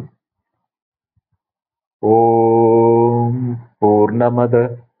next room. Om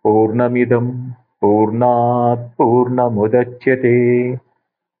Purnamada Purnamidam Purnat Purnamudachyate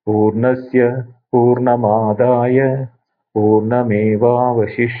Purnasya Purnamadaya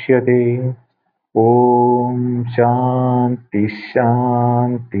Purnamevavashishyate. Om Shanti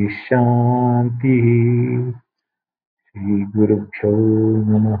Shanti Shanti. Shri Gurubhyo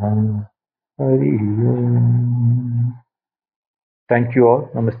Namaha. Hari Om. Thank you all.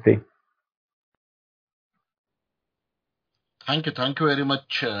 Namaste. Thank you very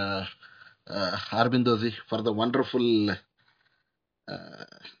much, Arbindoji, for the wonderful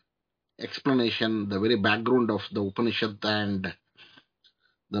explanation, the very background of the Upanishad and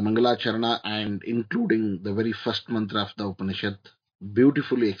the Mangalacharana, and including the very first mantra of the Upanishad.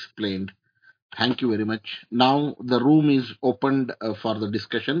 Beautifully explained. Thank you very much. Now the room is opened for the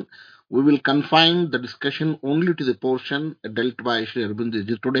discussion. We will confine the discussion only to the portion dealt by Sri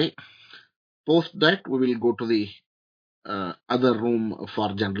Arbindoji today. Post that, we will go to the other room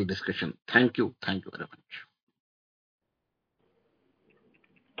for general discussion. Thank you. Thank you very much.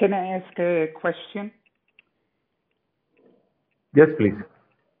 Can I ask a question? Yes, please.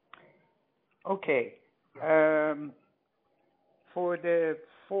 Okay. For the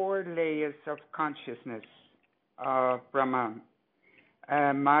four layers of consciousness of Brahman,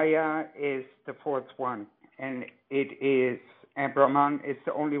 Maya is the fourth one, and Brahman is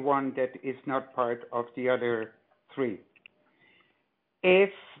the only one that is not part of the other three.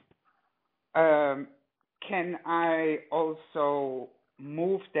 If can I also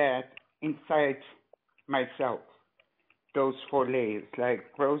move that inside myself? those four layers,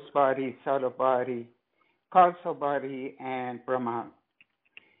 like gross body, subtle body, causal body, and Brahman.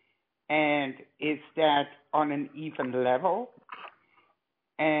 And is that on an even level?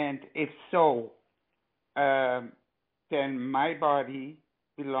 And if so, um, then my body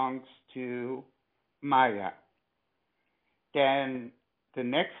belongs to Maya. Then the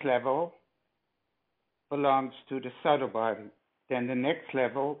next level belongs to the subtle body. Then the next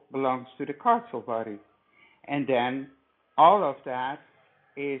level belongs to the causal body. And then all of that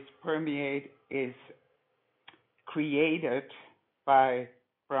is created by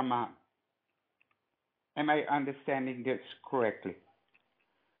Brahman. Am I understanding this correctly?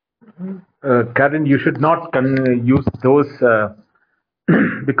 Karen, you should not use those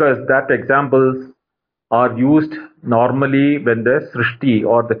because that examples are used normally when the srishti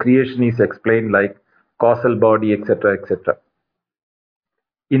or the creation is explained, like causal body, etc., etc.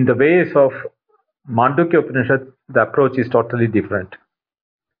 In the ways of Mandukya Upanishad, the approach is totally different.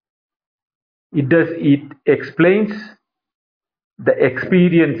 It explains the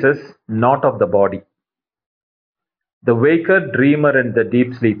experiences, not of the body. The waker, dreamer, and the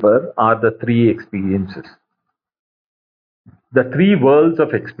deep sleeper are the three experiences, the three worlds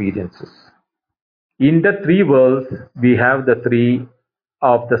of experiences. In the three worlds, we have the three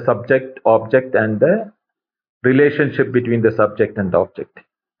of the subject, object, and the relationship between the subject and object.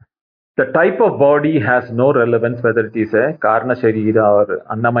 The type of body has no relevance whether it is a Karna Sharira or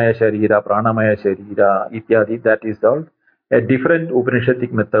Annamaya Sharira, Pranamaya Sharira, Ityadi. That is all a different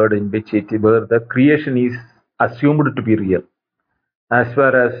Upanishadic method in which where the creation is assumed to be real. As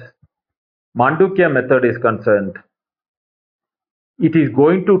far as Mandukya method is concerned, it is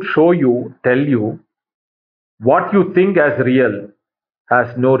going to tell you what you think as real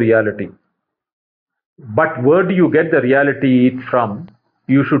has no reality. But where do you get the reality from?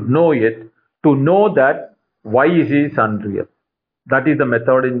 You should know it to know that why it is unreal. That is the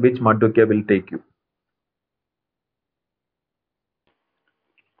method in which Mandukya will take you.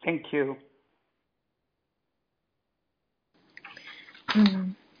 Thank you.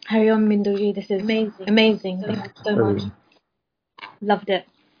 Hari Om Minduji, this is amazing. Thank you so much. Loved it.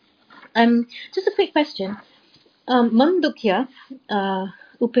 Just a quick question. Mandukya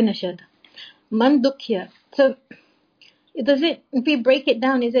Upanishad. Mandukya. So if we break it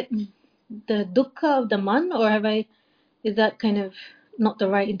down, is it the dukkha of the man, or is that kind of not the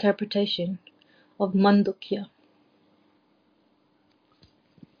right interpretation of Mandukya?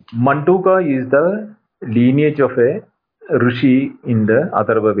 Manduka is the lineage of a Rishi in the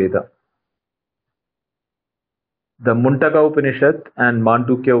Atharva Veda. The Mundaka Upanishad and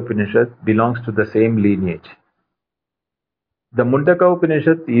Mandukya Upanishad belongs to the same lineage. The Mundaka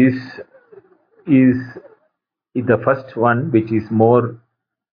Upanishad is the first one which is more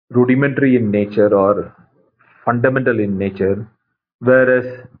rudimentary in nature or fundamental in nature, whereas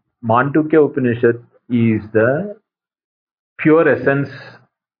Mandukya Upanishad is the pure essence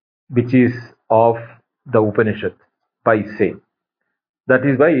which is of the Upanishad by say. That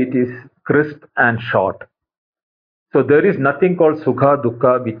is why it is crisp and short. So there is nothing called Sukha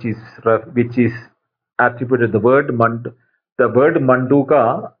Dukkha which is attributed. The word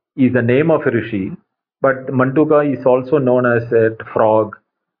Manduka is the name of a rishi, but Manduka is also known as a frog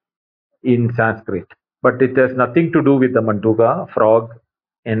in Sanskrit. But it has nothing to do with the Manduka, frog,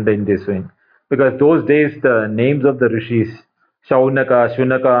 and in this way. Because those days the names of the rishis, Shaunaka,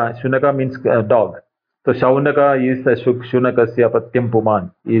 Shunaka means dog. So Shaunaka is the Shunakasya Patyam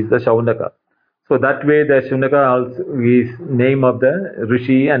Puman, is the Shaunaka. So that way the Shunaka also is name of the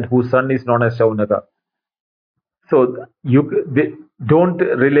rishi and whose son is known as Shaunaka. So they don't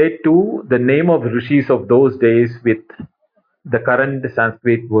relate to the name of rishis of those days with the current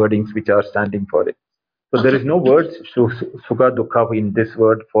Sanskrit wordings which are standing for it. So there is no word Sukha Dukha in this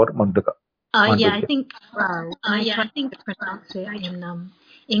word for Manduka. Yeah, I think when I try to pronounce it in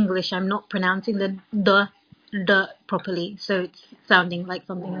English, I'm not pronouncing the properly, so it's sounding like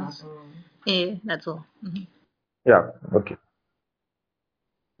something else. Yeah, that's all. Yeah, okay.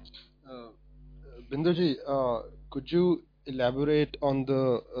 Binduji, could you elaborate on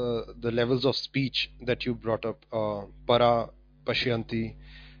the levels of speech that you brought up? Para, Pashyanti,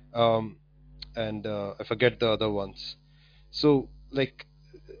 and I forget the other ones. So, like,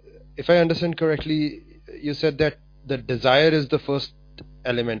 if I understand correctly, you said that the desire is the first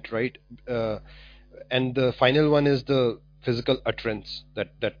element, right? And the final one is the physical utterance, that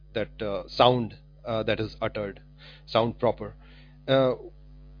sound that is uttered, sound proper. Uh,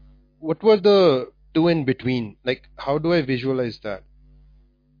 what were the two in between? Like, how do I visualize that?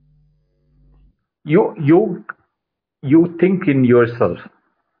 You think in yourself.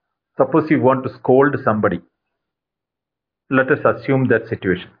 Suppose you want to scold somebody. let us assume that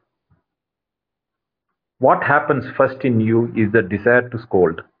situation. What happens first in you is the desire to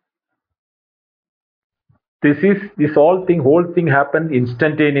scold. This whole thing happened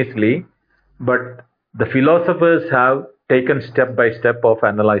instantaneously, but the philosophers have taken step by step of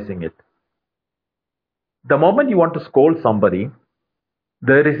analyzing it. The moment you want to scold somebody,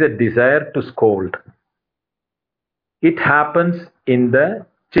 there is a desire to scold. It happens in the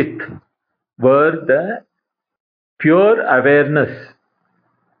chit, where the pure awareness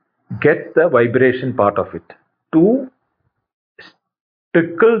gets the vibration part of it to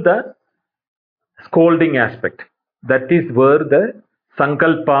tickle the scolding aspect. That is where the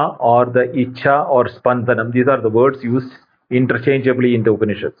sankalpa or the icha or spandanam, these are the words used interchangeably in the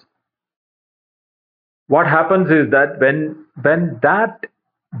Upanishads. What happens is that when that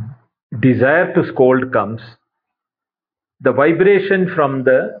desire to scold comes, the vibration from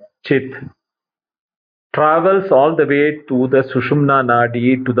the chit travels all the way to the Sushumna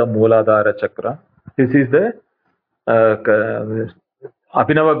Nadi, to the Mooladhara Chakra. This is the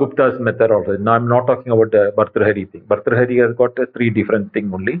Abhinava Gupta's method of it. Now, I'm not talking about the Bhartrhari thing. Bhartrhari has got three different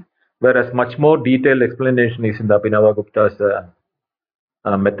things only, whereas much more detailed explanation is in the Abhinava Gupta's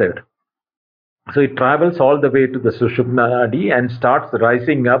method. So it travels all the way to the Sushumna Nadi and starts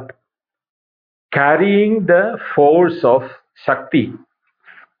rising up, carrying the force of Shakti,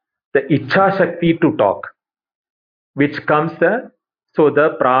 the Icha Shakti to talk, which comes the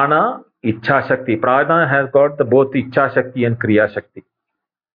Prana, Icha Shakti. Prana has got both Icha Shakti and Kriya Shakti.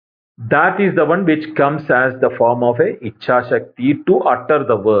 That is the one which comes as the form of a Icha Shakti to utter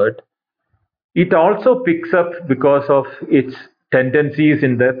the word. It also picks up, because of its tendencies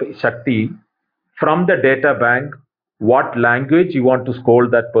in the Shakti, from the data bank what language you want to scold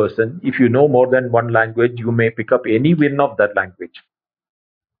that person. If you know more than one language, you may pick up any one of that language.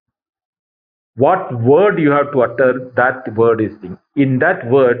 What word you have to utter, that word is thing. In that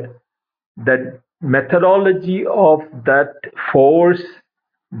word, the methodology of that force,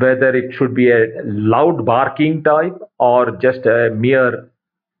 whether it should be a loud barking type or just a mere,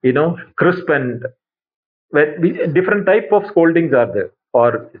 crisp and different type of scoldings are there,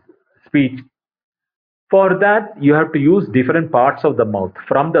 or speech. For that, you have to use different parts of the mouth.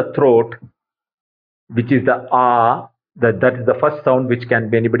 From the throat, which is the ah, that is the first sound which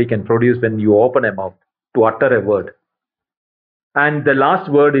anybody can produce when you open a mouth to utter a word. And the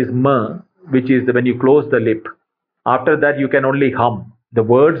last word is ma, which is when you close the lip. After that, you can only hum. The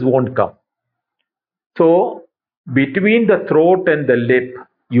words won't come. So between the throat and the lip,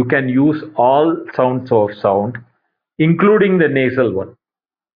 you can use all sounds of sound, including the nasal one.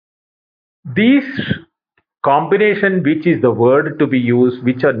 These combination, which is the word to be used,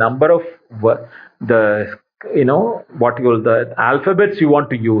 which are number of the what you call the alphabets you want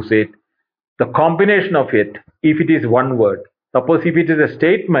to use it, the combination of it, if it is one word. Suppose if it is a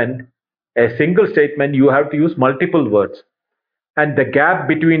statement, a single statement, you have to use multiple words. And the gap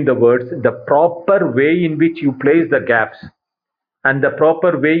between the words, the proper way in which you place the gaps, and the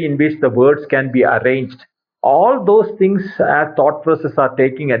proper way in which the words can be arranged, all those things as thought process are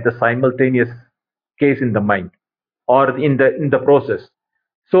taking at the simultaneous case in the mind or in the process.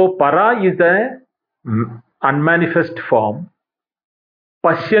 So para is the unmanifest form.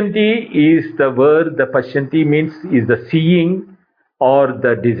 Pashyanti is the word. The pashyanti means is the seeing or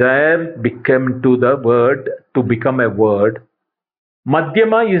the desire become to the word, to become a word.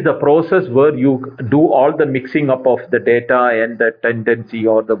 Madhyama is the process where you do all the mixing up of the data and the tendency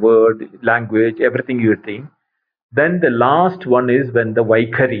or the word, language, everything you think. Then the last one is when the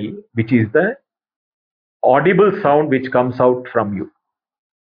Vaikhari, which is the audible sound which comes out from you.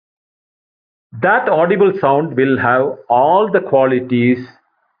 That audible sound will have all the qualities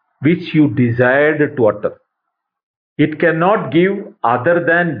which you desired to utter. It cannot give other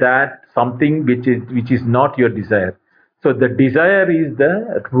than that something which is not your desire. So the desire is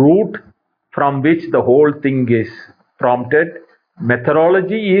the root from which the whole thing is prompted.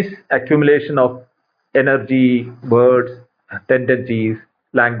 Methodology is accumulation of energy, words, tendencies,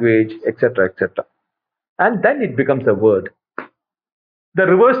 language, etc., etc. And then it becomes a word. The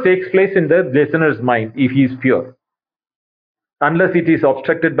reverse takes place in the listener's mind if he is pure, unless it is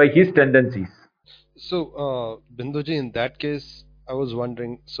obstructed by his tendencies. So, Binduji, in that case, I was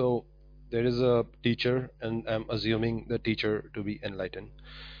wondering, so there is a teacher, and I'm assuming the teacher to be enlightened,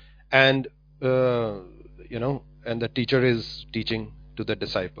 and and the teacher is teaching to the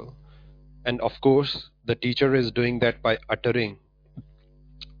disciple, and of course, the teacher is doing that by uttering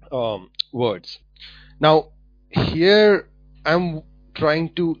words. Now, here I'm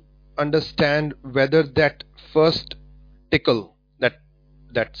trying to understand whether that first tickle,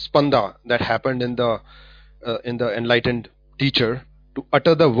 that spanda that happened in the enlightened teacher to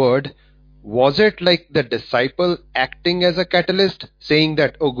utter the word, was it like the disciple acting as a catalyst, saying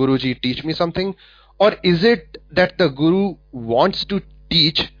that, oh, Guruji, teach me something? Or is it that the Guru wants to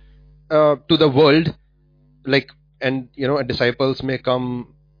teach to the world, like, and disciples may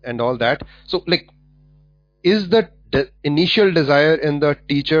come and all that? So, like, is the initial desire in the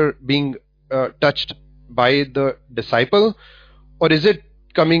teacher being touched by the disciple, or is it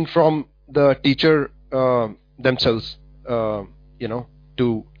coming from the teacher themselves, uh,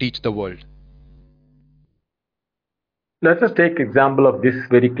 to teach the world? Let us take example of this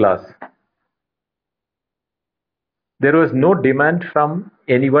very class. There was no demand from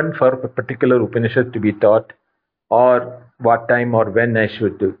anyone for a particular Upanishad to be taught, or what time or when I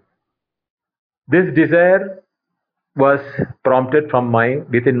should do. This desire was prompted from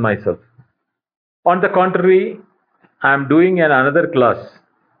within myself. On the contrary, I am doing another class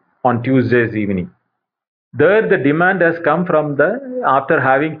on Tuesdays evening. There, the demand has come from after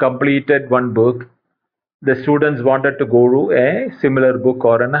having completed one book, the students wanted to go to a similar book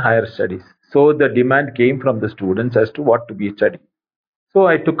or in a higher studies. So the demand came from the students as to what to be studied. So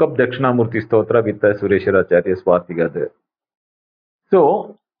I took up Dakshinamurti Stotra with the Sureshwaracharya Swartiga there.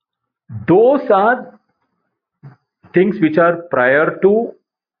 So those are things which are prior to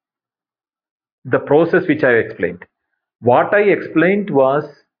the process which I explained. What I explained was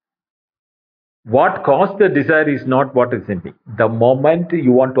what caused the desire is not what is in me. The moment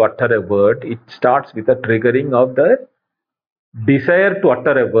you want to utter a word, it starts with a triggering of the desire to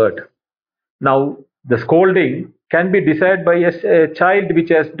utter a word. Now, the scolding can be desired by a child which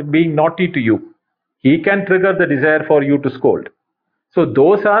has been naughty to you. He can trigger the desire for you to scold. So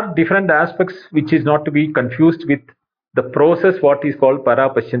those are different aspects which is not to be confused with the process what is called para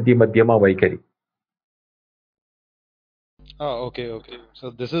pashyanti madhyama vaikari. Oh, okay.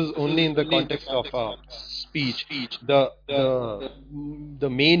 So this is only in the context of speech. The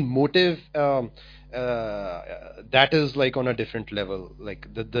main motive, that is like on a different level.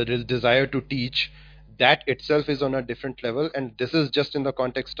 Like the desire to teach, that itself is on a different level, and this is just in the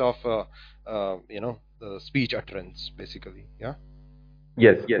context of the speech utterance, basically. Yeah.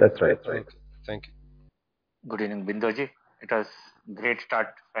 Yes, that's right. Okay. Thank you. Good evening, Bindoji. It was great start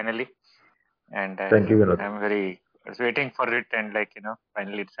finally, and Thank you, Vinod. I was waiting for it, and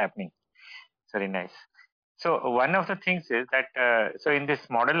finally it's happening. It's very nice. So one of the things is that so in this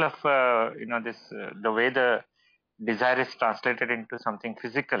model of the way the desire is translated into something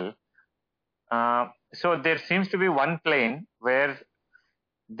physical. So there seems to be one plane where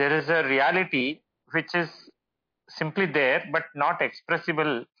there is a reality which is simply there but not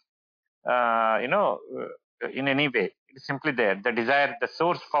expressible, in any way. It's simply there. The desire, the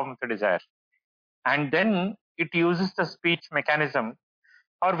source form of the desire. And then it uses the speech mechanism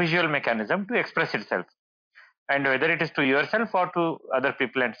or visual mechanism to express itself. And whether it is to yourself or to other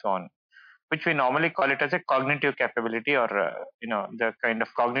people and so on, which we normally call it as a cognitive capability, or, the kind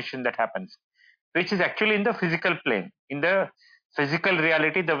of cognition that happens, which is actually in the physical plane, in the physical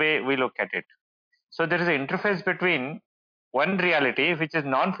reality, the way we look at it. So there is an interface between one reality, which is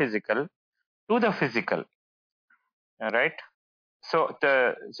non-physical, to the physical, right? So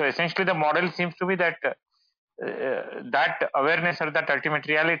essentially the model seems to be that that awareness or that ultimate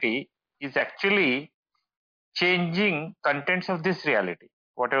reality is actually changing contents of this reality,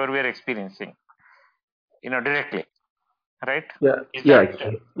 whatever we are experiencing, directly, right? Yeah, Is yeah.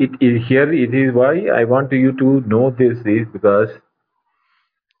 that Here it is why I want you to know this is because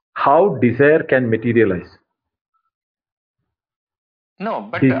how desire can materialize. no?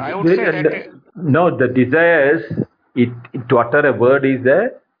 But I would say that No, the desires to utter a word is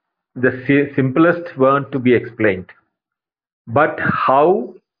the simplest word to be explained. But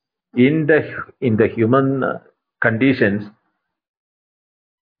how in the human conditions,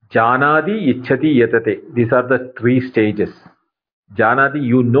 janadi, ichhati, yatate. These are the three stages. Janadi,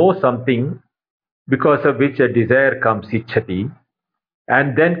 you know something because of which a desire comes, ichhati,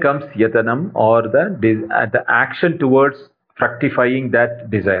 and then comes yatanam, or the action towards fructifying that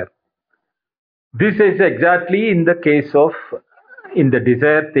desire. This is exactly in the case of in the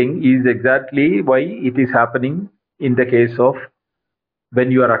desire thing is exactly why it is happening in the case of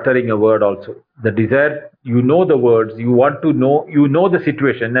when you are uttering a word also. The desire, you know the words, you want to know, you know the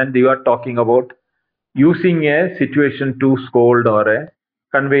situation, and you are talking about using a situation to scold or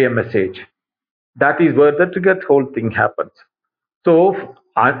convey a message. That is where the trigger whole thing happens. So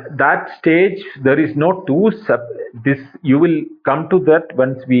at that stage, there is no this you will come to that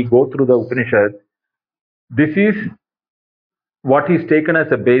once we go through the Upanishad. This is what is taken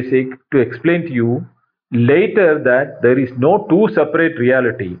as a basic to explain to you later that there is no two separate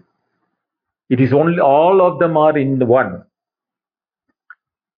reality. It is only all of them are in one.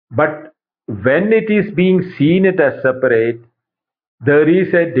 But when it is being seen it as separate, there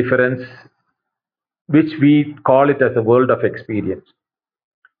is a difference which we call it as a world of experience.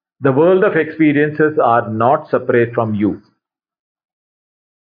 The world of experiences are not separate from you.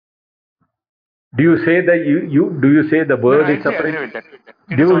 Do you say that you do you say the No, no, word I is agree, separate? agree with that.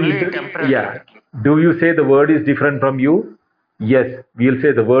 It is only temporary. Yeah. Do you say the word is different from you? Yes, we'll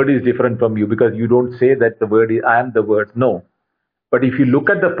say the word is different from you because you don't say that the word is I am the word. No. But if you look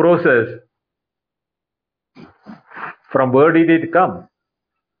at the process, from where did it come?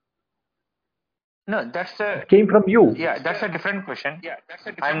 No, that's a It came from you. yeah, that's a different question.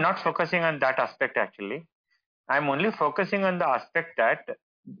 I'm not focusing on that aspect actually. I'm only focusing on the aspect that,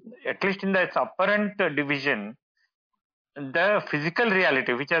 at least in its apparent division, the physical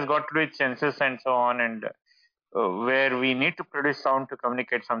reality, which has got to do with senses and so on, and where we need to produce sound to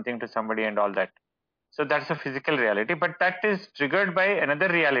communicate something to somebody and all that. So that's a physical reality, but that is triggered by another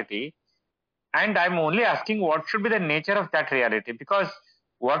reality. And I'm only asking what should be the nature of that reality, because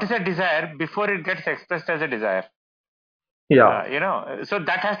what is a desire before it gets expressed as a desire? Yeah. So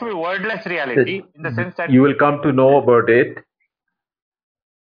that has to be wordless reality in the sense that You will come to know about it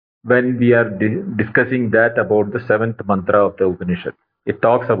when we are discussing that about the seventh mantra of the Upanishad. It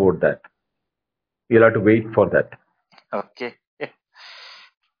talks about that. You'll have to wait for that. okay.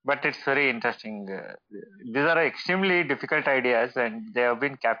 But it's very interesting. These are extremely difficult ideas, and they have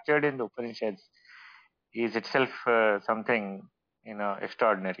been captured in the Upanishads. Is itself something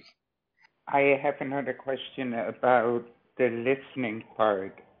extraordinary. I have another question about the listening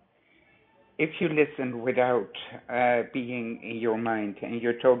part. If you listen without being in your mind and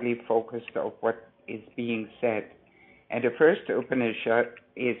you're totally focused on what is being said, and the first Upanishad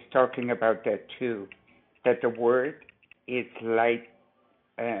is talking about that too, that the word is light.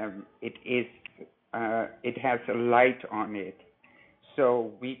 It has a light on it,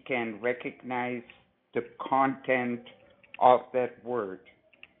 so we can recognize the content of that word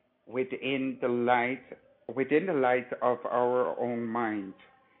within the light of our own mind.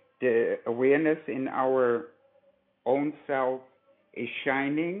 The awareness in our own self is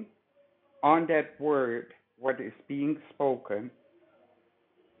shining on that word, what is being spoken,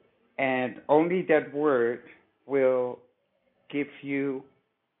 and only that word will give you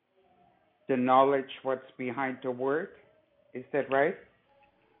the knowledge what's behind the word. Is that right?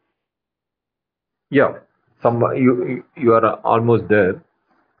 Yeah. You are almost there,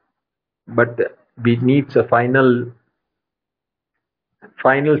 but we need a final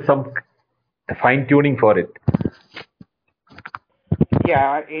some fine tuning for it.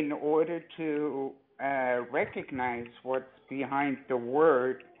 Yeah, in order to recognize what's behind the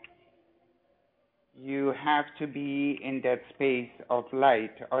word, you have to be in that space of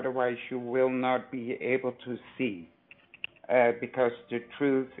light. Otherwise, you will not be able to see because the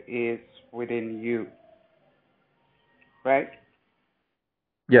truth is within you. Right?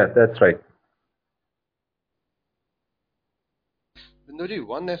 Yeah, that's right. Binduji,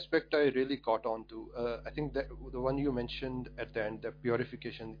 one aspect I really caught on to, I think that the one you mentioned at the end, the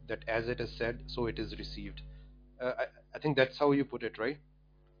purification, that as it is said, so it is received. I think that's how you put it, right?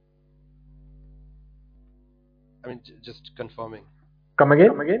 I mean, just confirming. Come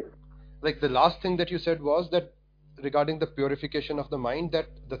again? Like the last thing that you said was that regarding the purification of the mind, that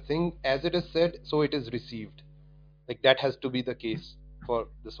the thing as it is said, so it is received. Like that has to be the case for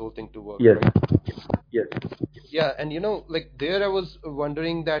this whole thing to work, Yes. right? Yes. Yeah, and like there I was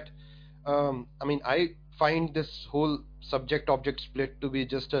wondering that I mean, I find this whole subject object split to be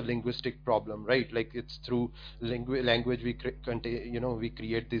just a linguistic problem, right? Like it's through language we contain, we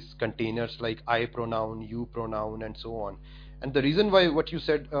create these containers like I pronoun, you pronoun, and so on. And the reason why what you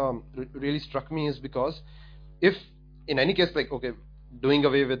said really struck me is because if in any case, like, okay, doing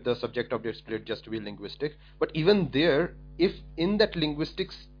away with the subject object split just to be linguistic, but even there, if in that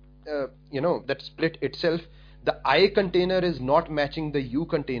linguistics that split itself, the I container is not matching the you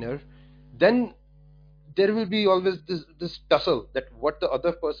container, then there will be always this tussle that what the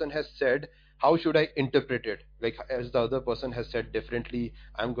other person has said, how should I interpret it? Like, as the other person has said differently,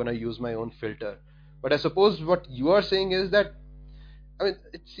 I'm going to use my own filter. But I suppose what you are saying is that, I mean,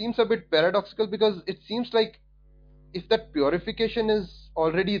 it seems a bit paradoxical, because it seems like if that purification is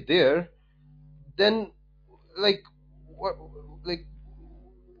already there, then, like, what, like,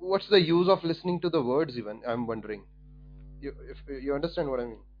 what's the use of listening to the words? Even, I'm wondering, if you understand what I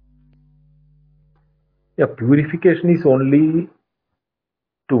mean. Yeah, purification is only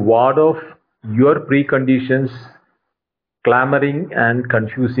to ward off your preconditions clamoring and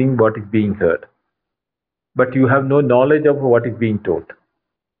confusing what is being heard. But you have no knowledge of what is being taught.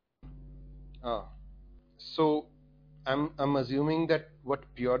 Ah, so I'm assuming that what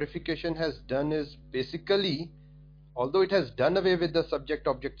purification has done is basically, although it has done away with the subject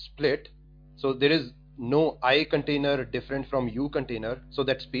object split, so there is no I container different from you container, so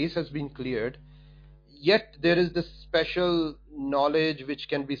that space has been cleared, yet there is this special knowledge which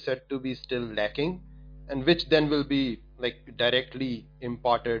can be said to be still lacking, and which then will be like directly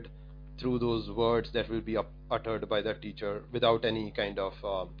imparted through those words that will be uttered by the teacher without any kind of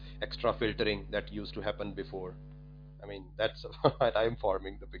extra filtering that used to happen before. I mean, that's what I'm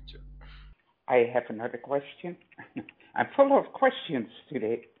forming the picture. I have another question. I'm full of questions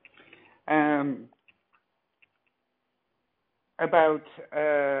today. Um, about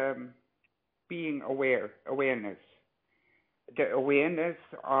being aware, awareness. The awareness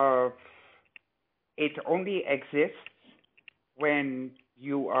of it only exists when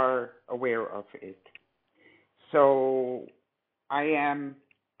you are aware of it. So I am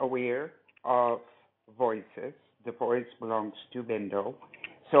aware of voices. The voice belongs to Bindo.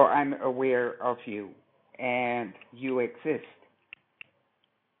 So I'm aware of you, and you exist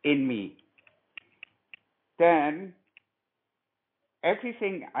in me. Then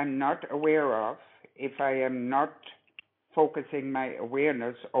everything I'm not aware of, if I am not focusing my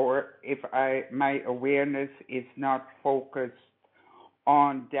awareness, or if my awareness is not focused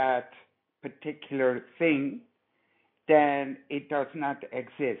on that particular thing, then it does not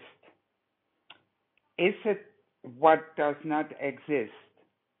exist. Is it what does not exist?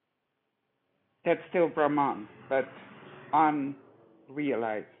 That's still Brahman, but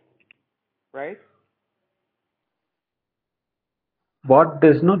unrealized, right? What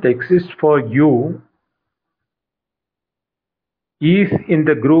does not exist for you is in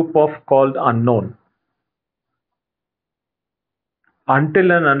the group of called unknown.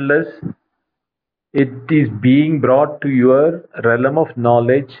 Until and unless it is being brought to your realm of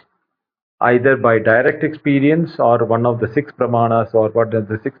knowledge, either by direct experience or one of the six pramanas or what are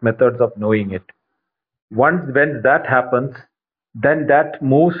the six methods of knowing it. Once when that happens, then that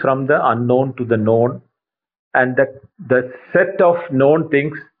moves from the unknown to the known, and the set of known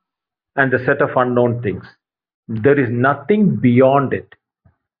things and the set of unknown things. There is nothing beyond it.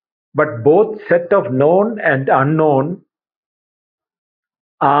 But both set of known and unknown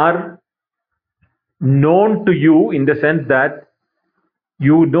are known to you in the sense that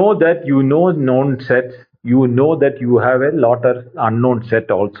you know known sets, you know that you have a lot of unknown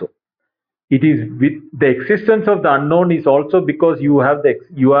set also. It is with the existence of the unknown is also because you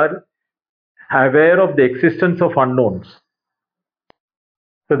are aware of the existence of unknowns.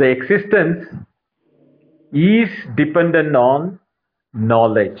 So the existence is dependent on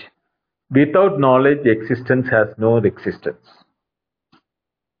knowledge. Without knowledge, existence has no existence.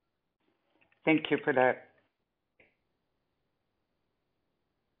 Thank you for that.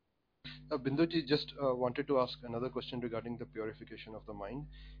 Binduji, just wanted to ask another question regarding the purification of the mind.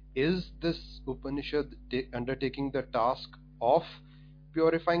 Is this Upanishad undertaking the task of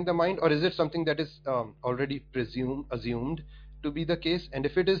purifying the mind, or is it something that is already assumed to be the case? And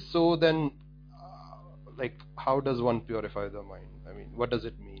if it is so, then like how does one purify the mind? I mean, what does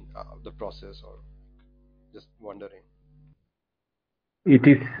it mean, the process, or just wondering? It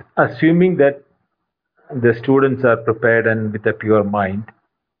is assuming that the students are prepared and with a pure mind.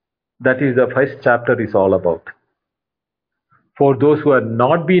 That is the first chapter is all about. For those who have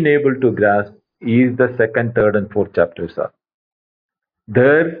not been able to grasp, is the second, third, and fourth chapters are.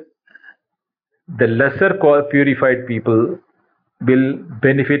 There, the lesser purified people will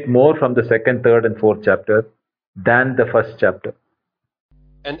benefit more from the second, third, and fourth chapter than the first chapter.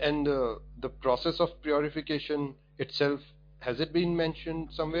 And the process of purification itself, has it been mentioned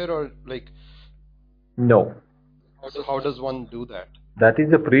somewhere, or like No, how does one do that? that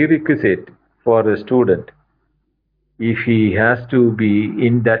is a prerequisite for a student. If he has to be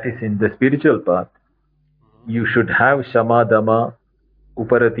in that is in the spiritual path, you should have Shama, Dama,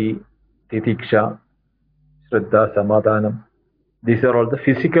 Uparati, Titiksha, Shraddha, Samadhanam. These are all the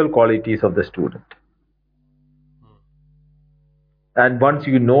physical qualities of the student. And once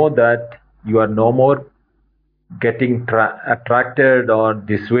you know that you are no more getting attracted or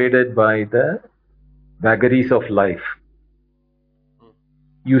dissuaded by the vagaries of life,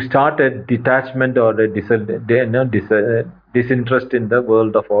 you start a detachment or a disinterest in the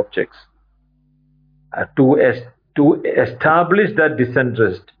world of objects. To establish that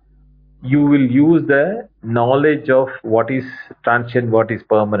disinterest, you will use the knowledge of what is transient, what is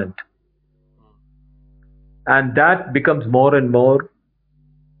permanent. And that becomes more and more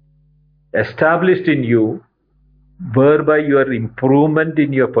established in you, whereby your improvement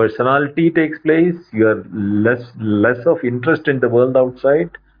in your personality takes place, you are less of interest in the world outside,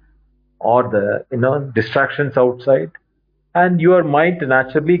 or the distractions outside, and your mind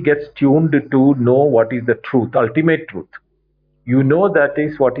naturally gets tuned to know what is the truth, ultimate truth. You know that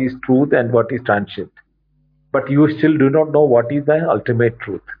is what is truth and what is transient, but you still do not know what is the ultimate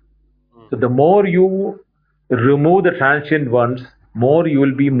truth. So the more you remove the transient ones, more you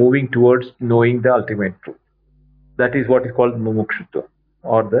will be moving towards knowing the ultimate truth. That is what is called mumukshutva,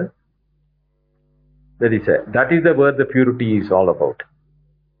 or that is the where the purity is all about.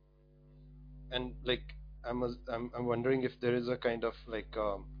 And like I'm wondering if there is a kind of like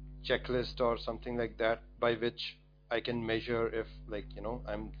checklist or something like that by which I can measure if, like,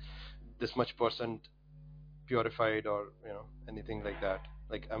 I'm this much percent purified, or anything like that.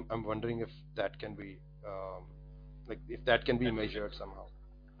 Like I'm wondering if that can be like if that can be measured somehow.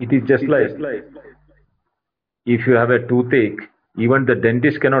 It is just like if you have a toothache, even the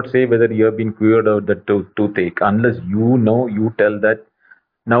dentist cannot say whether you have been cured of the toothache unless you tell that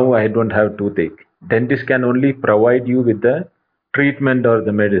now I don't have toothache. Dentist can only provide you with the treatment or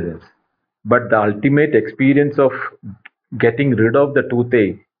the medicines. But the ultimate experience of getting rid of the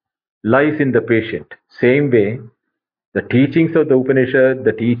toothache lies in the patient. Same way, the teachings of the Upanishad,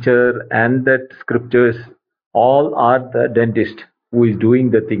 the teacher, and the scriptures all are the dentist who is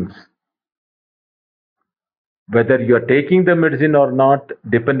doing the things. Whether you are taking the medicine or not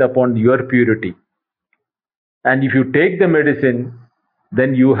depend upon your purity. And if you take the medicine,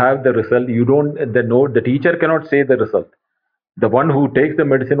 then you have the result. You don't the teacher cannot say the result. The one who takes the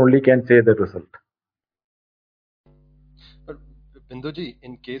medicine only can say the result. But Binduji,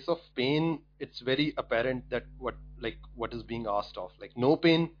 in case of pain, it's very apparent that what is being asked of. Like no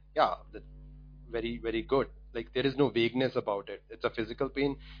pain, yeah, that very very good. Like there is no vagueness about it. It's a physical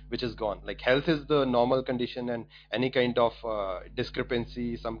pain which is gone. Like health is the normal condition, and any kind of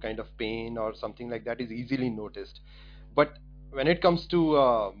discrepancy, some kind of pain or something like that is easily noticed. But when it comes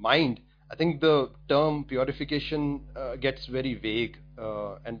to mind, I think the term purification gets very vague,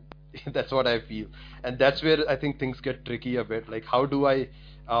 and that's what I feel, and that's where I think things get tricky a bit. Like, how do I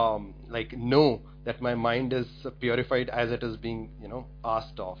like know that my mind is purified as it is being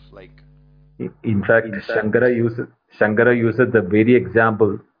asked of? Like, In fact, Shankara uses the very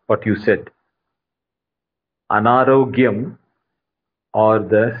example what you said. Anarogyam or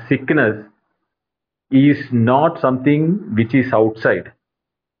the sickness is not something which is outside.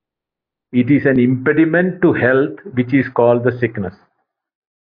 It is an impediment to health which is called the sickness.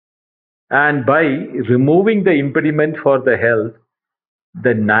 And by removing the impediment for the health,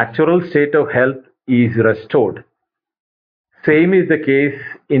 the natural state of health is restored. Same is the case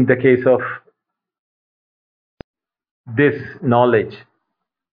in the case of this knowledge.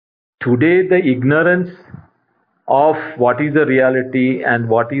 Today, the ignorance of what is the reality and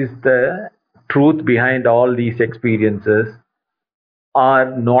what is the truth behind all these experiences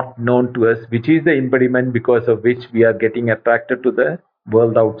are not known to us, which is the impediment because of which we are getting attracted to the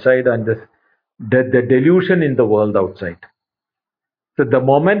world outside and the delusion in the world outside. So, the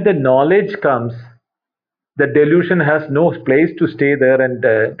moment the knowledge comes, the delusion has no place to stay there and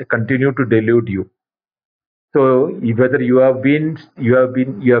continue to delude you. So whether you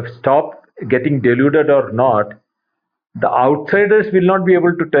have stopped getting deluded or not, the outsiders will not be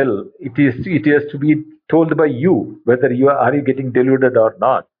able to tell. It has to be told by you whether you getting deluded or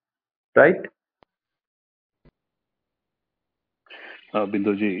not, right?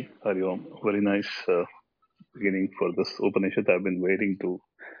 Binduji, Hariom, very nice beginning for this Upanishad. I've been waiting to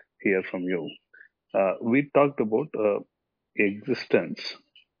hear from you. We talked about existence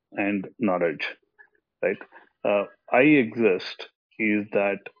and knowledge, right? I exist, is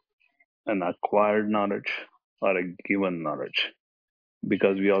that an acquired knowledge or a given knowledge?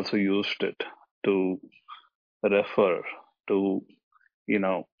 Because we also used it to refer to,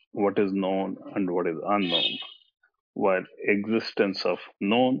 what is known and what is unknown, while existence of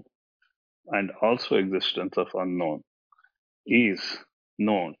known and also existence of unknown is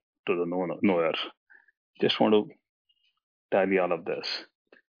known to the knower. Just want to tally all of this.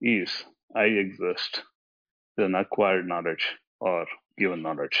 Is I exist is an acquired knowledge or given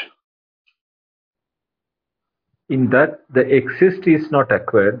knowledge? In that, the exist is not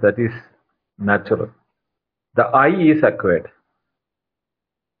acquired, that is natural. The I is acquired.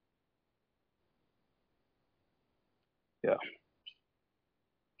 Yeah.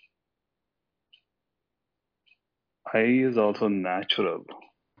 I is also natural.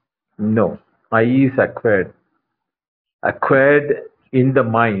 No, I is acquired. Acquired in the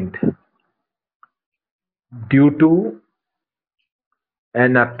mind due to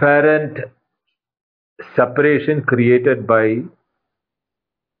an apparent separation created by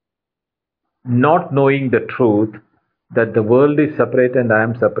not knowing the truth that the world is separate and I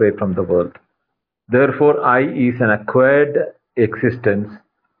am separate from the world. Therefore, I is an acquired existence,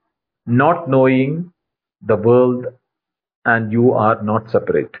 not knowing the world, and you are not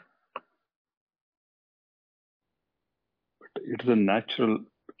separate. It is a natural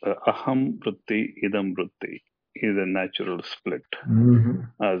aham vritti, idam vritti is a natural split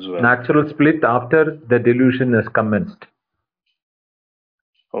as well. Natural split after the delusion has commenced.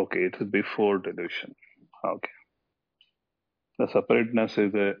 Okay, it is before delusion. Okay. The separateness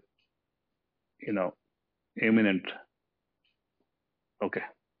is a, imminent. Okay.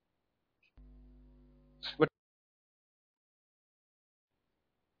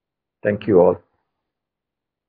 Thank you all.